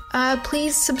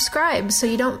 please subscribe so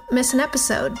you don't miss an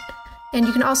episode. And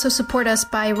you can also support us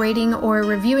by rating or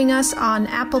reviewing us on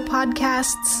Apple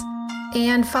Podcasts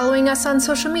and following us on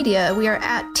social media. We are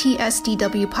at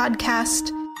TSDW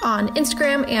Podcast on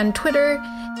Instagram and Twitter.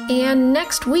 And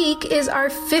next week is our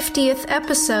 50th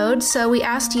episode, so we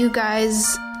asked you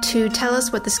guys to tell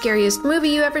us what the scariest movie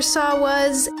you ever saw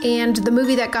was, and the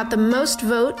movie that got the most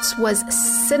votes was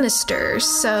Sinister.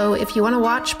 So if you want to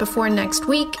watch before next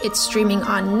week, it's streaming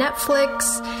on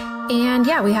Netflix. And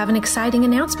yeah, we have an exciting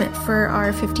announcement for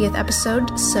our 50th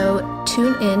episode, so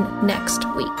tune in next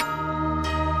week.